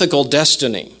and mythical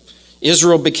destiny,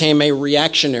 Israel became a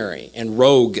reactionary and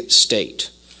rogue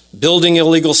state, building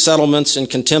illegal settlements in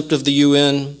contempt of the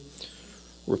UN,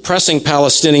 repressing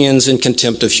Palestinians in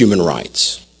contempt of human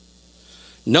rights.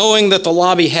 Knowing that the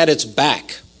lobby had its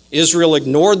back, Israel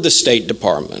ignored the State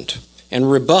Department and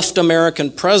rebuffed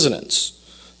American presidents,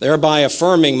 thereby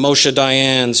affirming Moshe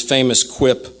Dayan's famous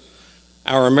quip,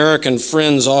 "Our American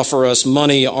friends offer us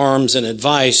money, arms, and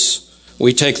advice.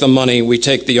 We take the money, we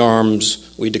take the arms,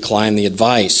 we decline the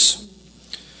advice."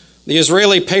 The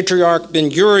Israeli patriarch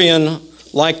Ben-Gurion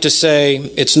liked to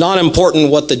say, "It's not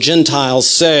important what the Gentiles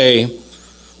say,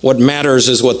 what matters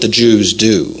is what the Jews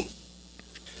do."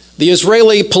 The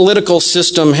Israeli political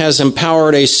system has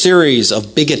empowered a series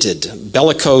of bigoted,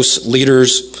 bellicose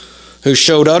leaders who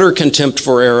showed utter contempt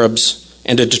for Arabs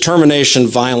and a determination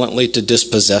violently to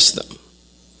dispossess them.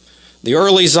 The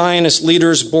early Zionist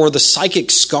leaders bore the psychic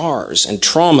scars and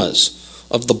traumas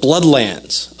of the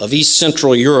bloodlands of East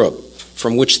Central Europe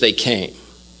from which they came.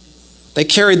 They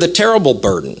carried the terrible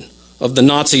burden of the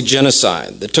Nazi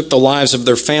genocide that took the lives of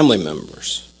their family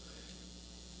members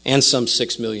and some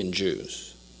 6 million Jews.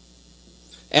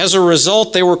 As a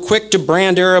result, they were quick to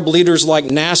brand Arab leaders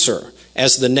like Nasser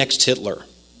as the next Hitler.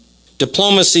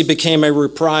 Diplomacy became a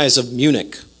reprise of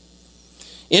Munich.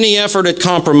 Any effort at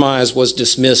compromise was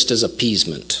dismissed as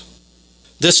appeasement.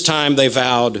 This time they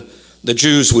vowed the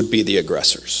Jews would be the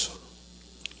aggressors.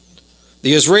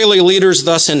 The Israeli leaders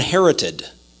thus inherited,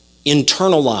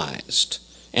 internalized,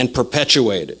 and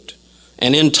perpetuated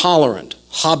an intolerant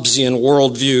Hobbesian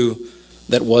worldview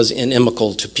that was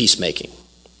inimical to peacemaking.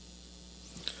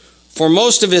 For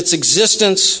most of its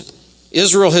existence,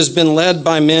 Israel has been led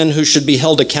by men who should be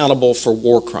held accountable for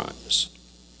war crimes.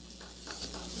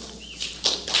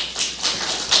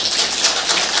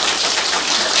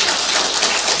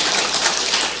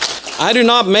 I do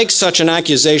not make such an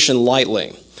accusation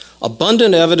lightly.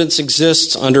 Abundant evidence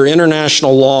exists under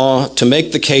international law to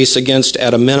make the case against,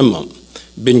 at a minimum,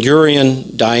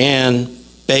 Ben-Gurion, Dayan,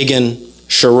 Begin,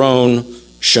 Sharon,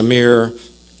 Shamir,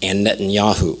 and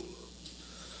Netanyahu.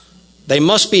 They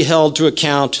must be held to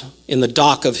account in the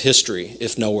dock of history,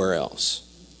 if nowhere else.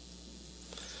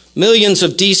 Millions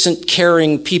of decent,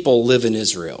 caring people live in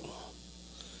Israel.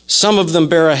 Some of them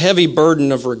bear a heavy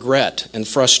burden of regret and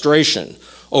frustration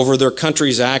over their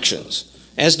country's actions,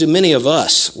 as do many of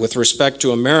us with respect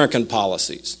to American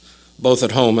policies, both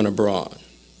at home and abroad.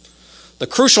 The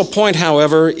crucial point,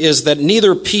 however, is that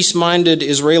neither peace-minded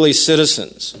Israeli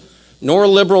citizens nor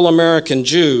liberal American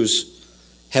Jews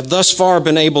have thus far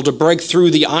been able to break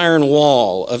through the iron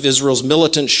wall of Israel's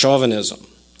militant chauvinism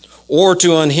or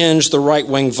to unhinge the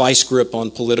right-wing vice grip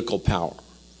on political power.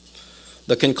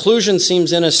 The conclusion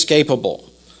seems inescapable.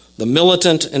 The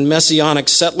militant and messianic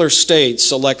settler state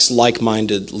selects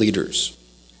like-minded leaders.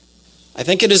 I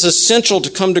think it is essential to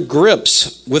come to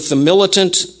grips with the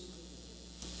militant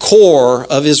core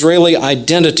of Israeli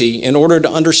identity in order to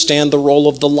understand the role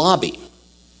of the lobby.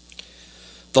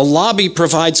 The lobby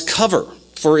provides cover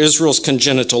for Israel's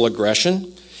congenital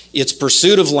aggression, its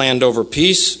pursuit of land over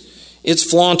peace, its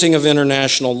flaunting of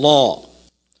international law.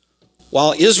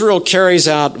 While Israel carries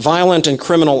out violent and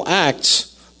criminal acts,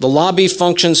 the lobby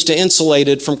functions to insulate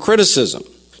it from criticism,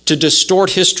 to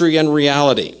distort history and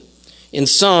reality, in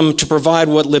sum, to provide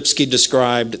what Lipsky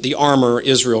described, the armor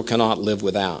Israel cannot live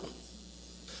without.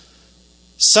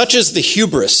 Such is the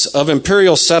hubris of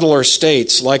imperial settler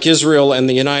states like Israel and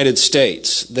the United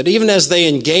States, that even as they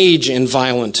engage in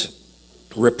violent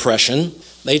repression,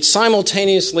 they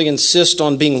simultaneously insist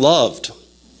on being loved,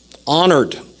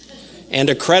 honored, and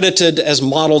accredited as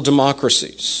model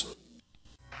democracies.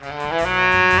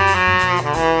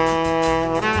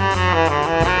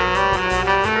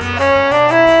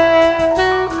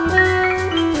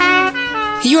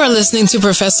 You are listening to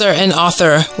Professor and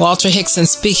author Walter Hickson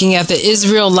speaking at the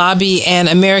Israel Lobby and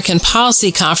American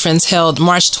Policy Conference held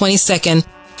March 22nd,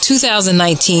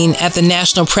 2019 at the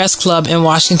National Press Club in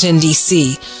Washington,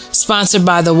 D.C., sponsored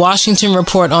by the Washington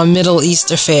Report on Middle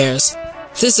East Affairs.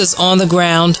 This is On the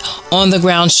Ground,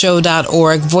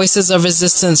 onthegroundshow.org, Voices of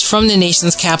Resistance from the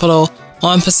nation's capital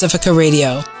on Pacifica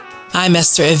Radio. I'm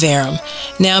Esther Iverum.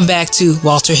 Now back to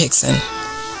Walter Hickson.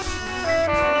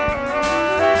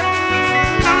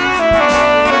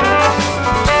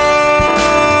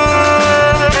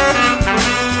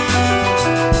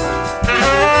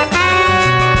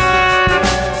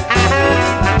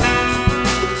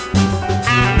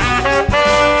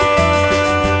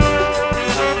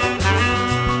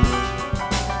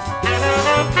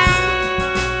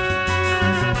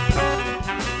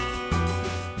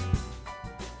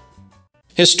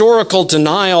 Historical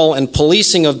denial and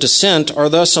policing of dissent are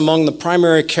thus among the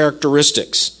primary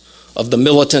characteristics of the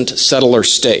militant settler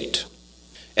state.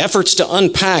 Efforts to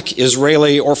unpack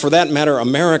Israeli, or for that matter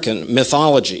American,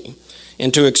 mythology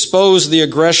and to expose the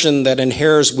aggression that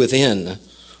inheres within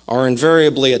are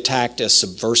invariably attacked as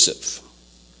subversive.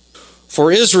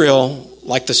 For Israel,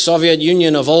 like the Soviet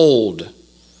Union of old,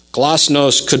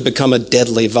 glasnost could become a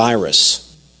deadly virus.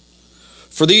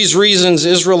 For these reasons,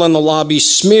 Israel and the lobby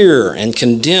smear and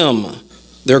condemn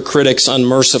their critics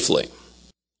unmercifully.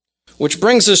 Which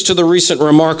brings us to the recent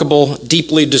remarkable,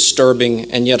 deeply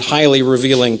disturbing, and yet highly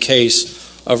revealing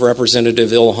case of Representative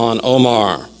Ilhan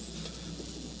Omar.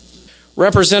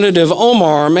 Representative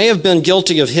Omar may have been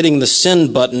guilty of hitting the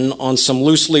send button on some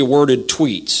loosely worded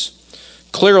tweets,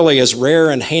 clearly as rare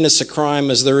and heinous a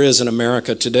crime as there is in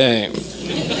America today.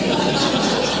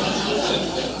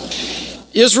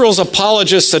 Israel's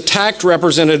apologists attacked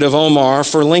Representative Omar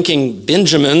for linking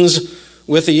Benjamins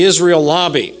with the Israel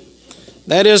lobby.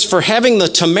 That is, for having the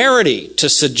temerity to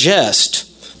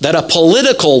suggest that a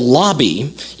political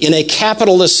lobby in a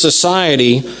capitalist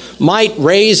society might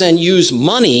raise and use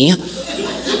money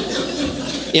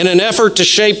in an effort to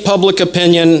shape public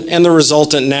opinion and the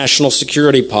resultant national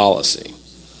security policy.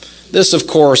 This, of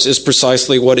course, is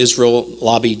precisely what Israel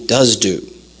lobby does do.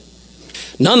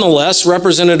 Nonetheless,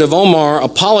 Representative Omar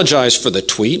apologized for the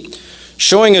tweet,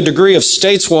 showing a degree of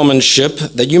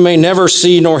stateswomanship that you may never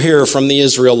see nor hear from the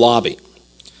Israel lobby.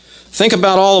 Think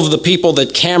about all of the people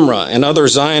that Camera and other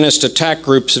Zionist attack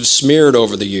groups have smeared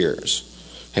over the years.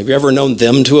 Have you ever known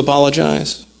them to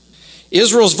apologize?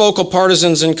 Israel's vocal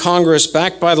partisans in Congress,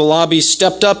 backed by the lobby,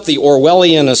 stepped up the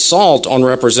Orwellian assault on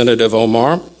Representative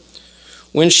Omar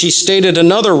when she stated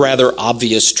another rather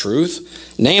obvious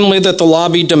truth, namely that the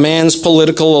lobby demands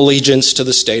political allegiance to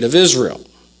the State of Israel.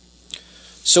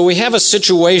 So we have a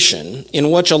situation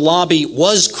in which a lobby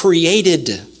was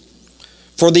created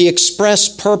for the express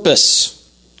purpose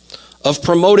of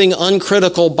promoting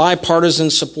uncritical bipartisan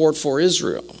support for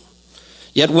Israel.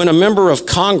 Yet when a member of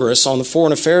Congress on the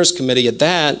Foreign Affairs Committee at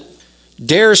that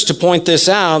dares to point this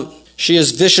out, she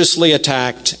is viciously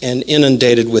attacked and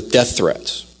inundated with death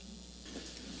threats.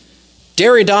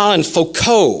 Derrida and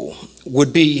Foucault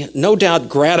would be no doubt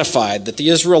gratified that the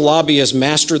Israel lobby has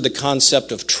mastered the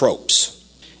concept of tropes,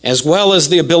 as well as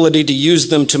the ability to use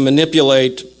them to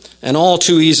manipulate an all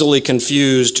too easily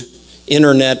confused,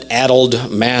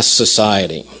 internet-addled mass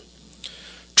society.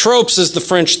 Tropes, as the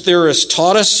French theorists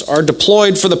taught us, are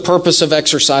deployed for the purpose of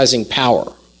exercising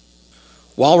power.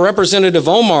 While Representative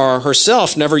Omar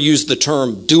herself never used the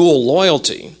term dual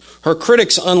loyalty, her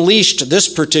critics unleashed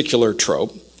this particular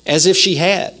trope as if she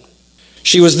had.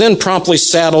 She was then promptly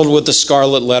saddled with the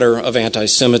scarlet letter of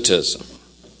anti-Semitism.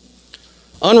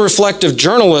 Unreflective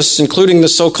journalists, including the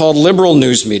so-called liberal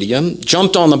news media,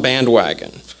 jumped on the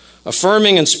bandwagon,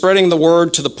 affirming and spreading the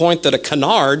word to the point that a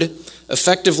canard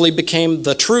effectively became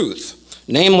the truth,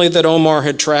 namely that Omar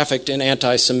had trafficked in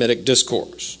anti-Semitic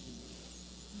discourse.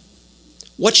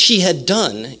 What she had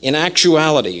done, in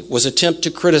actuality, was attempt to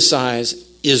criticize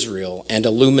Israel and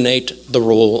illuminate the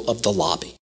role of the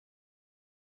lobby.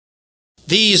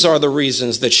 These are the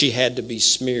reasons that she had to be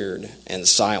smeared and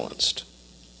silenced.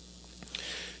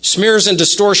 Smears and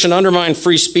distortion undermine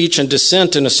free speech and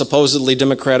dissent in a supposedly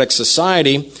democratic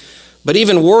society, but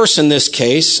even worse in this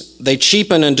case, they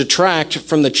cheapen and detract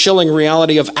from the chilling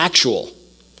reality of actual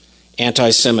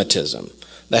anti-Semitism,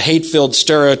 the hate-filled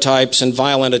stereotypes and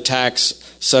violent attacks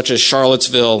such as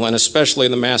Charlottesville and especially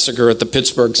the massacre at the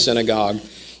Pittsburgh Synagogue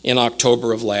in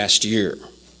October of last year.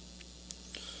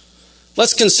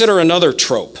 Let's consider another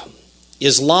trope,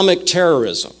 Islamic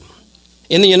terrorism.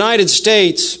 In the United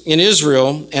States, in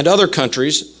Israel, and other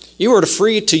countries, you are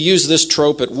free to use this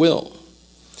trope at will.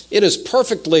 It is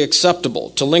perfectly acceptable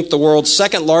to link the world's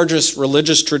second largest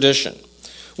religious tradition,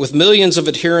 with millions of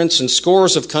adherents in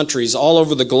scores of countries all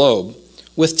over the globe,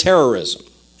 with terrorism.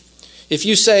 If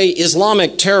you say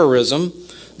Islamic terrorism,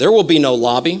 there will be no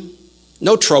lobby,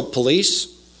 no trope police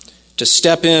to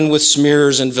step in with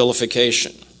smears and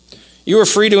vilification. You are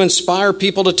free to inspire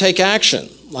people to take action,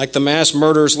 like the mass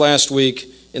murders last week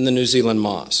in the New Zealand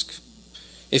mosque.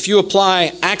 If you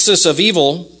apply axis of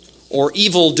evil or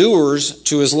evildoers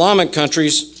to Islamic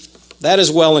countries, that is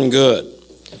well and good.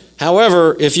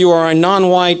 However, if you are a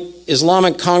non-white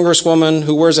Islamic congresswoman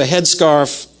who wears a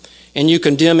headscarf and you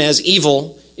condemn as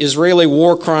evil Israeli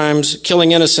war crimes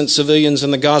killing innocent civilians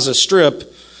in the Gaza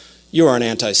Strip, you are an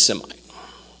anti-Semite.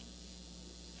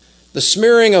 The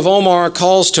smearing of Omar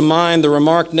calls to mind the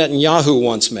remark Netanyahu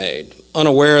once made,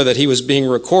 unaware that he was being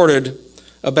recorded,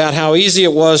 about how easy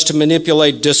it was to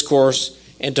manipulate discourse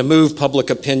and to move public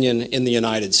opinion in the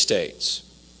United States.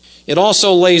 It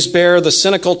also lays bare the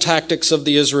cynical tactics of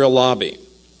the Israel lobby.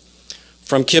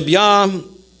 From Kibbutz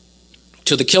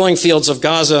to the killing fields of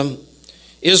Gaza,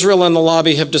 Israel and the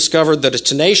lobby have discovered that a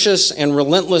tenacious and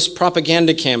relentless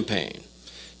propaganda campaign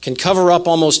can cover up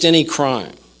almost any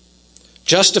crime,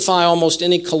 justify almost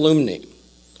any calumny,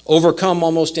 overcome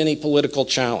almost any political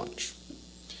challenge.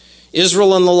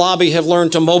 Israel and the lobby have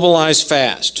learned to mobilize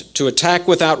fast, to attack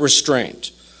without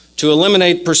restraint, to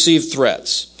eliminate perceived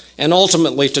threats, and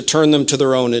ultimately to turn them to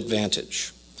their own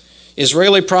advantage.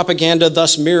 Israeli propaganda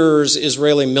thus mirrors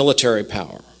Israeli military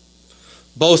power.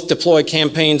 Both deploy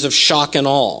campaigns of shock and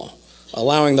awe,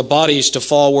 allowing the bodies to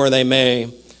fall where they may,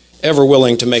 ever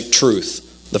willing to make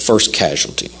truth the first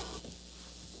casualty.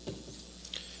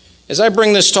 As I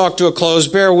bring this talk to a close,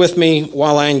 bear with me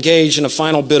while I engage in a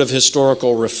final bit of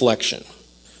historical reflection.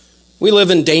 We live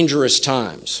in dangerous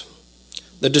times.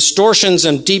 The distortions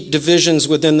and deep divisions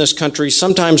within this country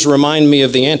sometimes remind me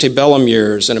of the antebellum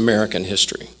years in American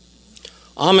history.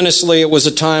 Ominously, it was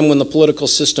a time when the political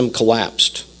system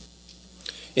collapsed.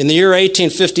 In the year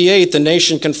 1858, the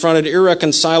nation confronted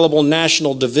irreconcilable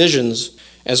national divisions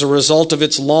as a result of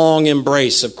its long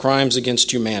embrace of crimes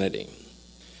against humanity.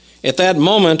 At that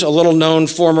moment, a little-known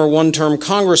former one-term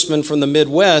congressman from the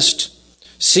Midwest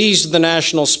seized the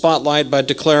national spotlight by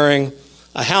declaring,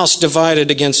 "A house divided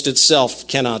against itself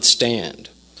cannot stand."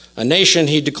 A nation,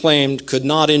 he declaimed, could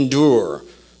not endure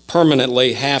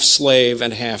permanently half slave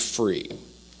and half free.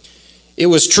 It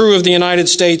was true of the United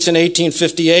States in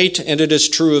 1858, and it is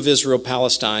true of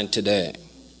Israel-Palestine today.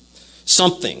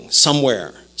 Something,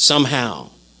 somewhere, somehow,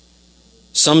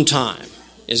 sometime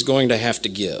is going to have to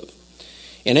give.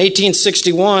 In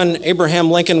 1861,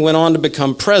 Abraham Lincoln went on to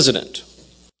become president.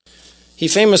 He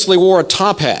famously wore a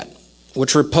top hat,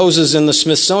 which reposes in the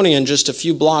Smithsonian just a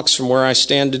few blocks from where I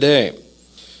stand today.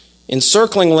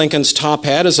 Encircling Lincoln's top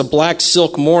hat is a black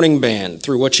silk mourning band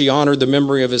through which he honored the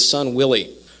memory of his son Willie,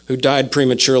 who died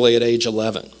prematurely at age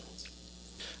 11.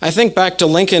 I think back to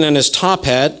Lincoln and his top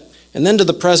hat, and then to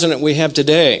the president we have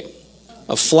today,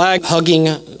 a flag-hugging,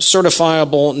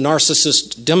 certifiable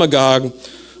narcissist demagogue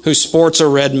who sports a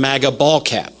red MAGA ball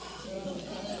cap.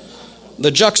 The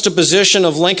juxtaposition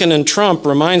of Lincoln and Trump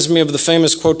reminds me of the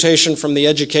famous quotation from The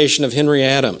Education of Henry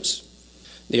Adams.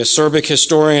 The acerbic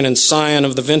historian and scion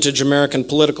of the vintage American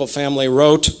political family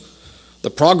wrote,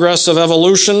 "The progress of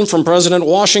evolution from President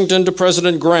Washington to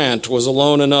President Grant was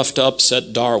alone enough to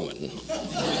upset Darwin."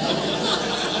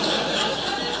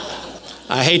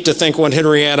 I hate to think what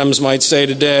Henry Adams might say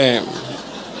today.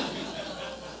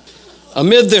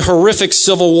 Amid the horrific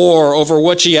Civil War over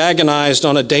which he agonized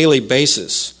on a daily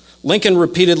basis, Lincoln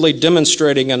repeatedly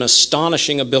demonstrating an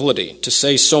astonishing ability to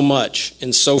say so much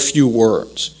in so few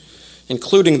words,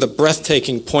 including the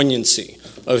breathtaking poignancy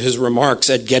of his remarks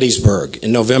at Gettysburg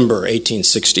in November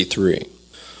 1863.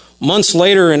 Months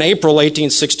later, in April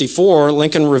 1864,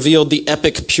 Lincoln revealed the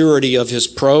epic purity of his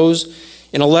prose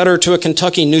in a letter to a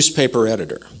Kentucky newspaper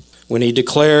editor, when he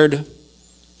declared,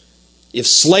 "If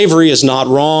slavery is not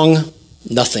wrong,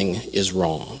 nothing is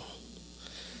wrong."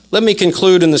 Let me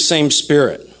conclude in the same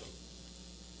spirit.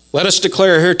 Let us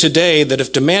declare here today that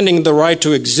if demanding the right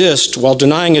to exist while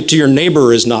denying it to your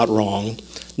neighbor is not wrong,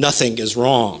 nothing is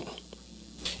wrong.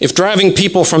 If driving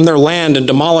people from their land and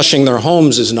demolishing their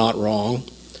homes is not wrong,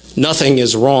 nothing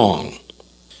is wrong.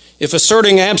 If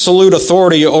asserting absolute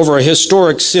authority over a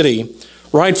historic city,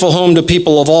 rightful home to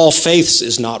people of all faiths,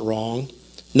 is not wrong,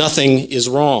 nothing is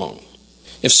wrong.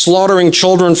 If slaughtering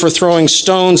children for throwing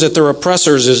stones at their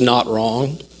oppressors is not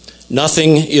wrong,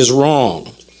 nothing is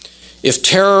wrong. If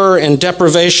terror and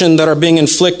deprivation that are being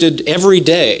inflicted every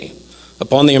day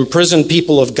upon the imprisoned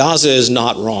people of Gaza is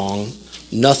not wrong,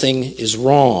 nothing is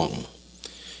wrong.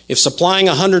 If supplying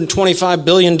 $125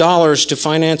 billion to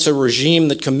finance a regime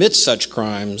that commits such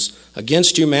crimes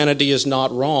against humanity is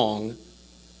not wrong,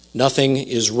 nothing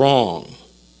is wrong.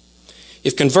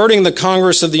 If converting the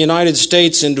Congress of the United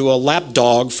States into a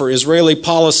lapdog for Israeli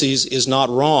policies is not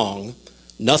wrong,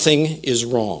 nothing is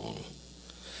wrong.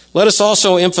 Let us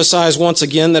also emphasize once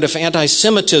again that if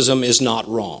anti-Semitism is not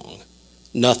wrong,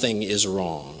 nothing is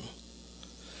wrong.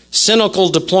 Cynical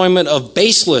deployment of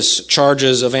baseless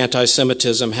charges of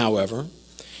anti-Semitism, however,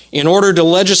 in order to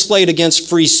legislate against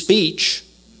free speech,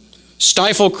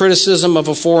 stifle criticism of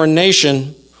a foreign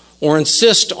nation, or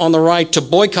insist on the right to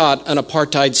boycott an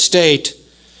apartheid state,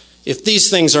 if these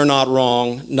things are not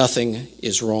wrong, nothing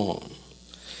is wrong.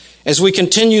 As we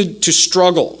continue to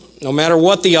struggle, no matter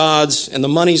what the odds and the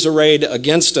monies arrayed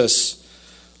against us,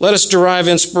 let us derive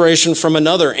inspiration from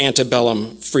another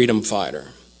antebellum freedom fighter.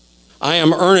 I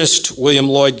am earnest, William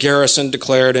Lloyd Garrison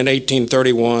declared in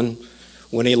 1831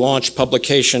 when he launched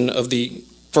publication of the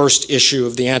first issue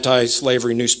of the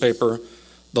anti-slavery newspaper,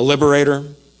 The Liberator.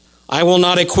 I will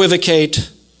not equivocate,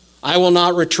 I will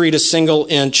not retreat a single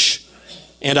inch,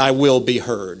 and I will be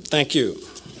heard. Thank you.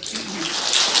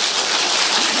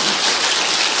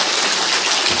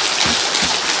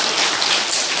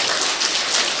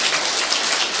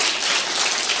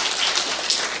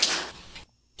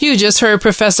 You just heard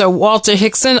Professor Walter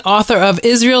Hickson, author of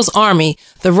Israel's Army,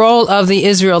 The Role of the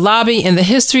Israel Lobby in the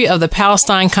History of the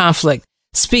Palestine Conflict,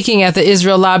 speaking at the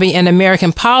Israel Lobby and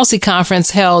American Policy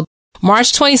Conference held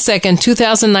March 22,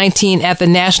 2019 at the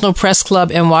National Press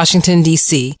Club in Washington,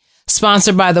 D.C.,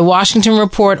 sponsored by the Washington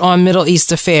Report on Middle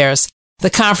East Affairs.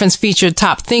 The conference featured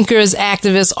top thinkers,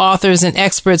 activists, authors, and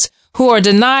experts who are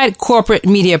denied corporate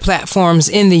media platforms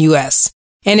in the U.S.,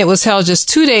 and it was held just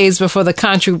 2 days before the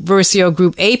controversial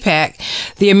group AIPAC,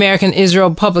 the American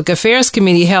Israel Public Affairs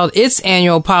Committee, held its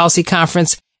annual policy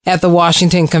conference at the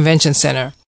Washington Convention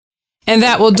Center. And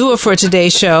that will do it for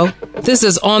today's show. This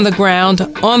is On the Ground,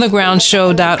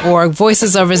 onthegroundshow.org,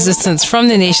 Voices of Resistance from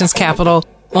the nation's capital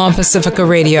on Pacifica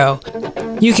Radio.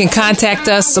 You can contact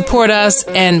us, support us,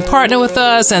 and partner with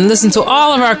us, and listen to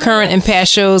all of our current and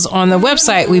past shows on the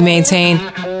website we maintain,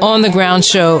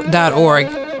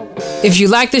 onthegroundshow.org. If you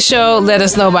like the show, let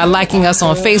us know by liking us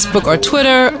on Facebook or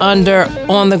Twitter under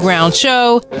On the Ground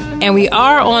Show. And we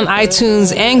are on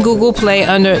iTunes and Google Play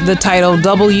under the title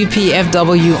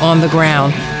WPFW On the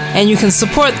Ground. And you can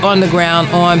support On the Ground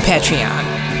on Patreon.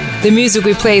 The music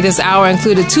we played this hour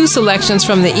included 2 selections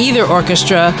from the Either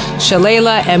Orchestra,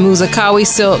 Shalala and Muzakawi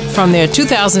Silk, from their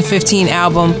 2015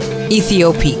 album,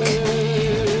 Ethiopique.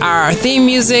 Our theme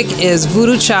music is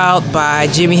Voodoo Child by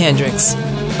Jimi Hendrix.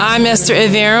 I'm Esther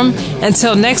Iverum.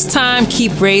 Until next time,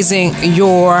 keep raising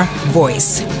your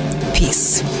voice.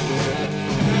 Peace.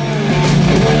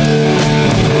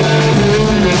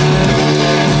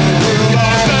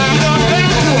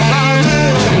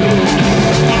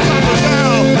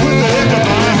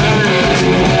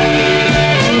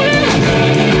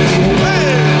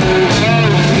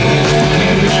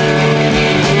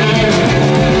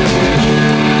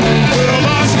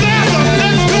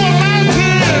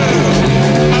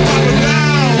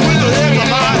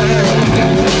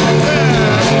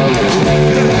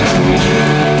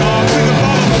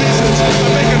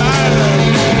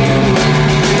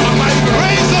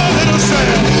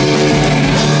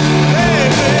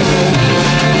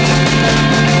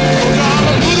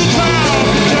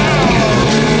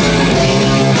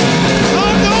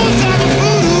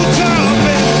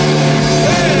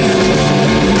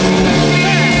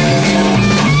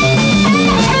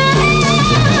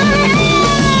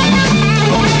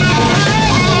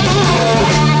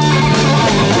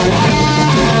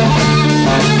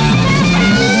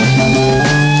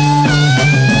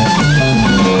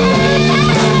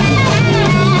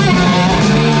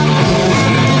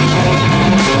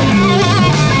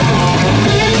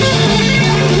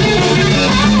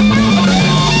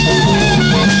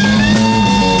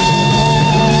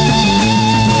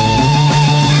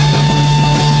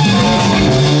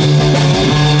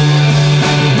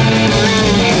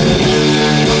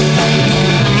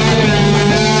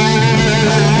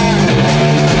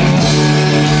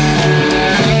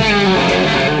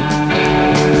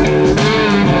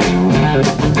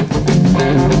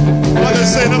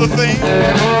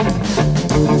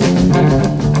 I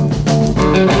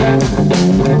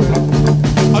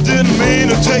didn't mean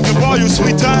to take up all your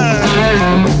sweet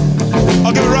time.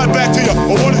 I'll give it right back to you.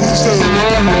 Well, what did he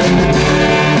say?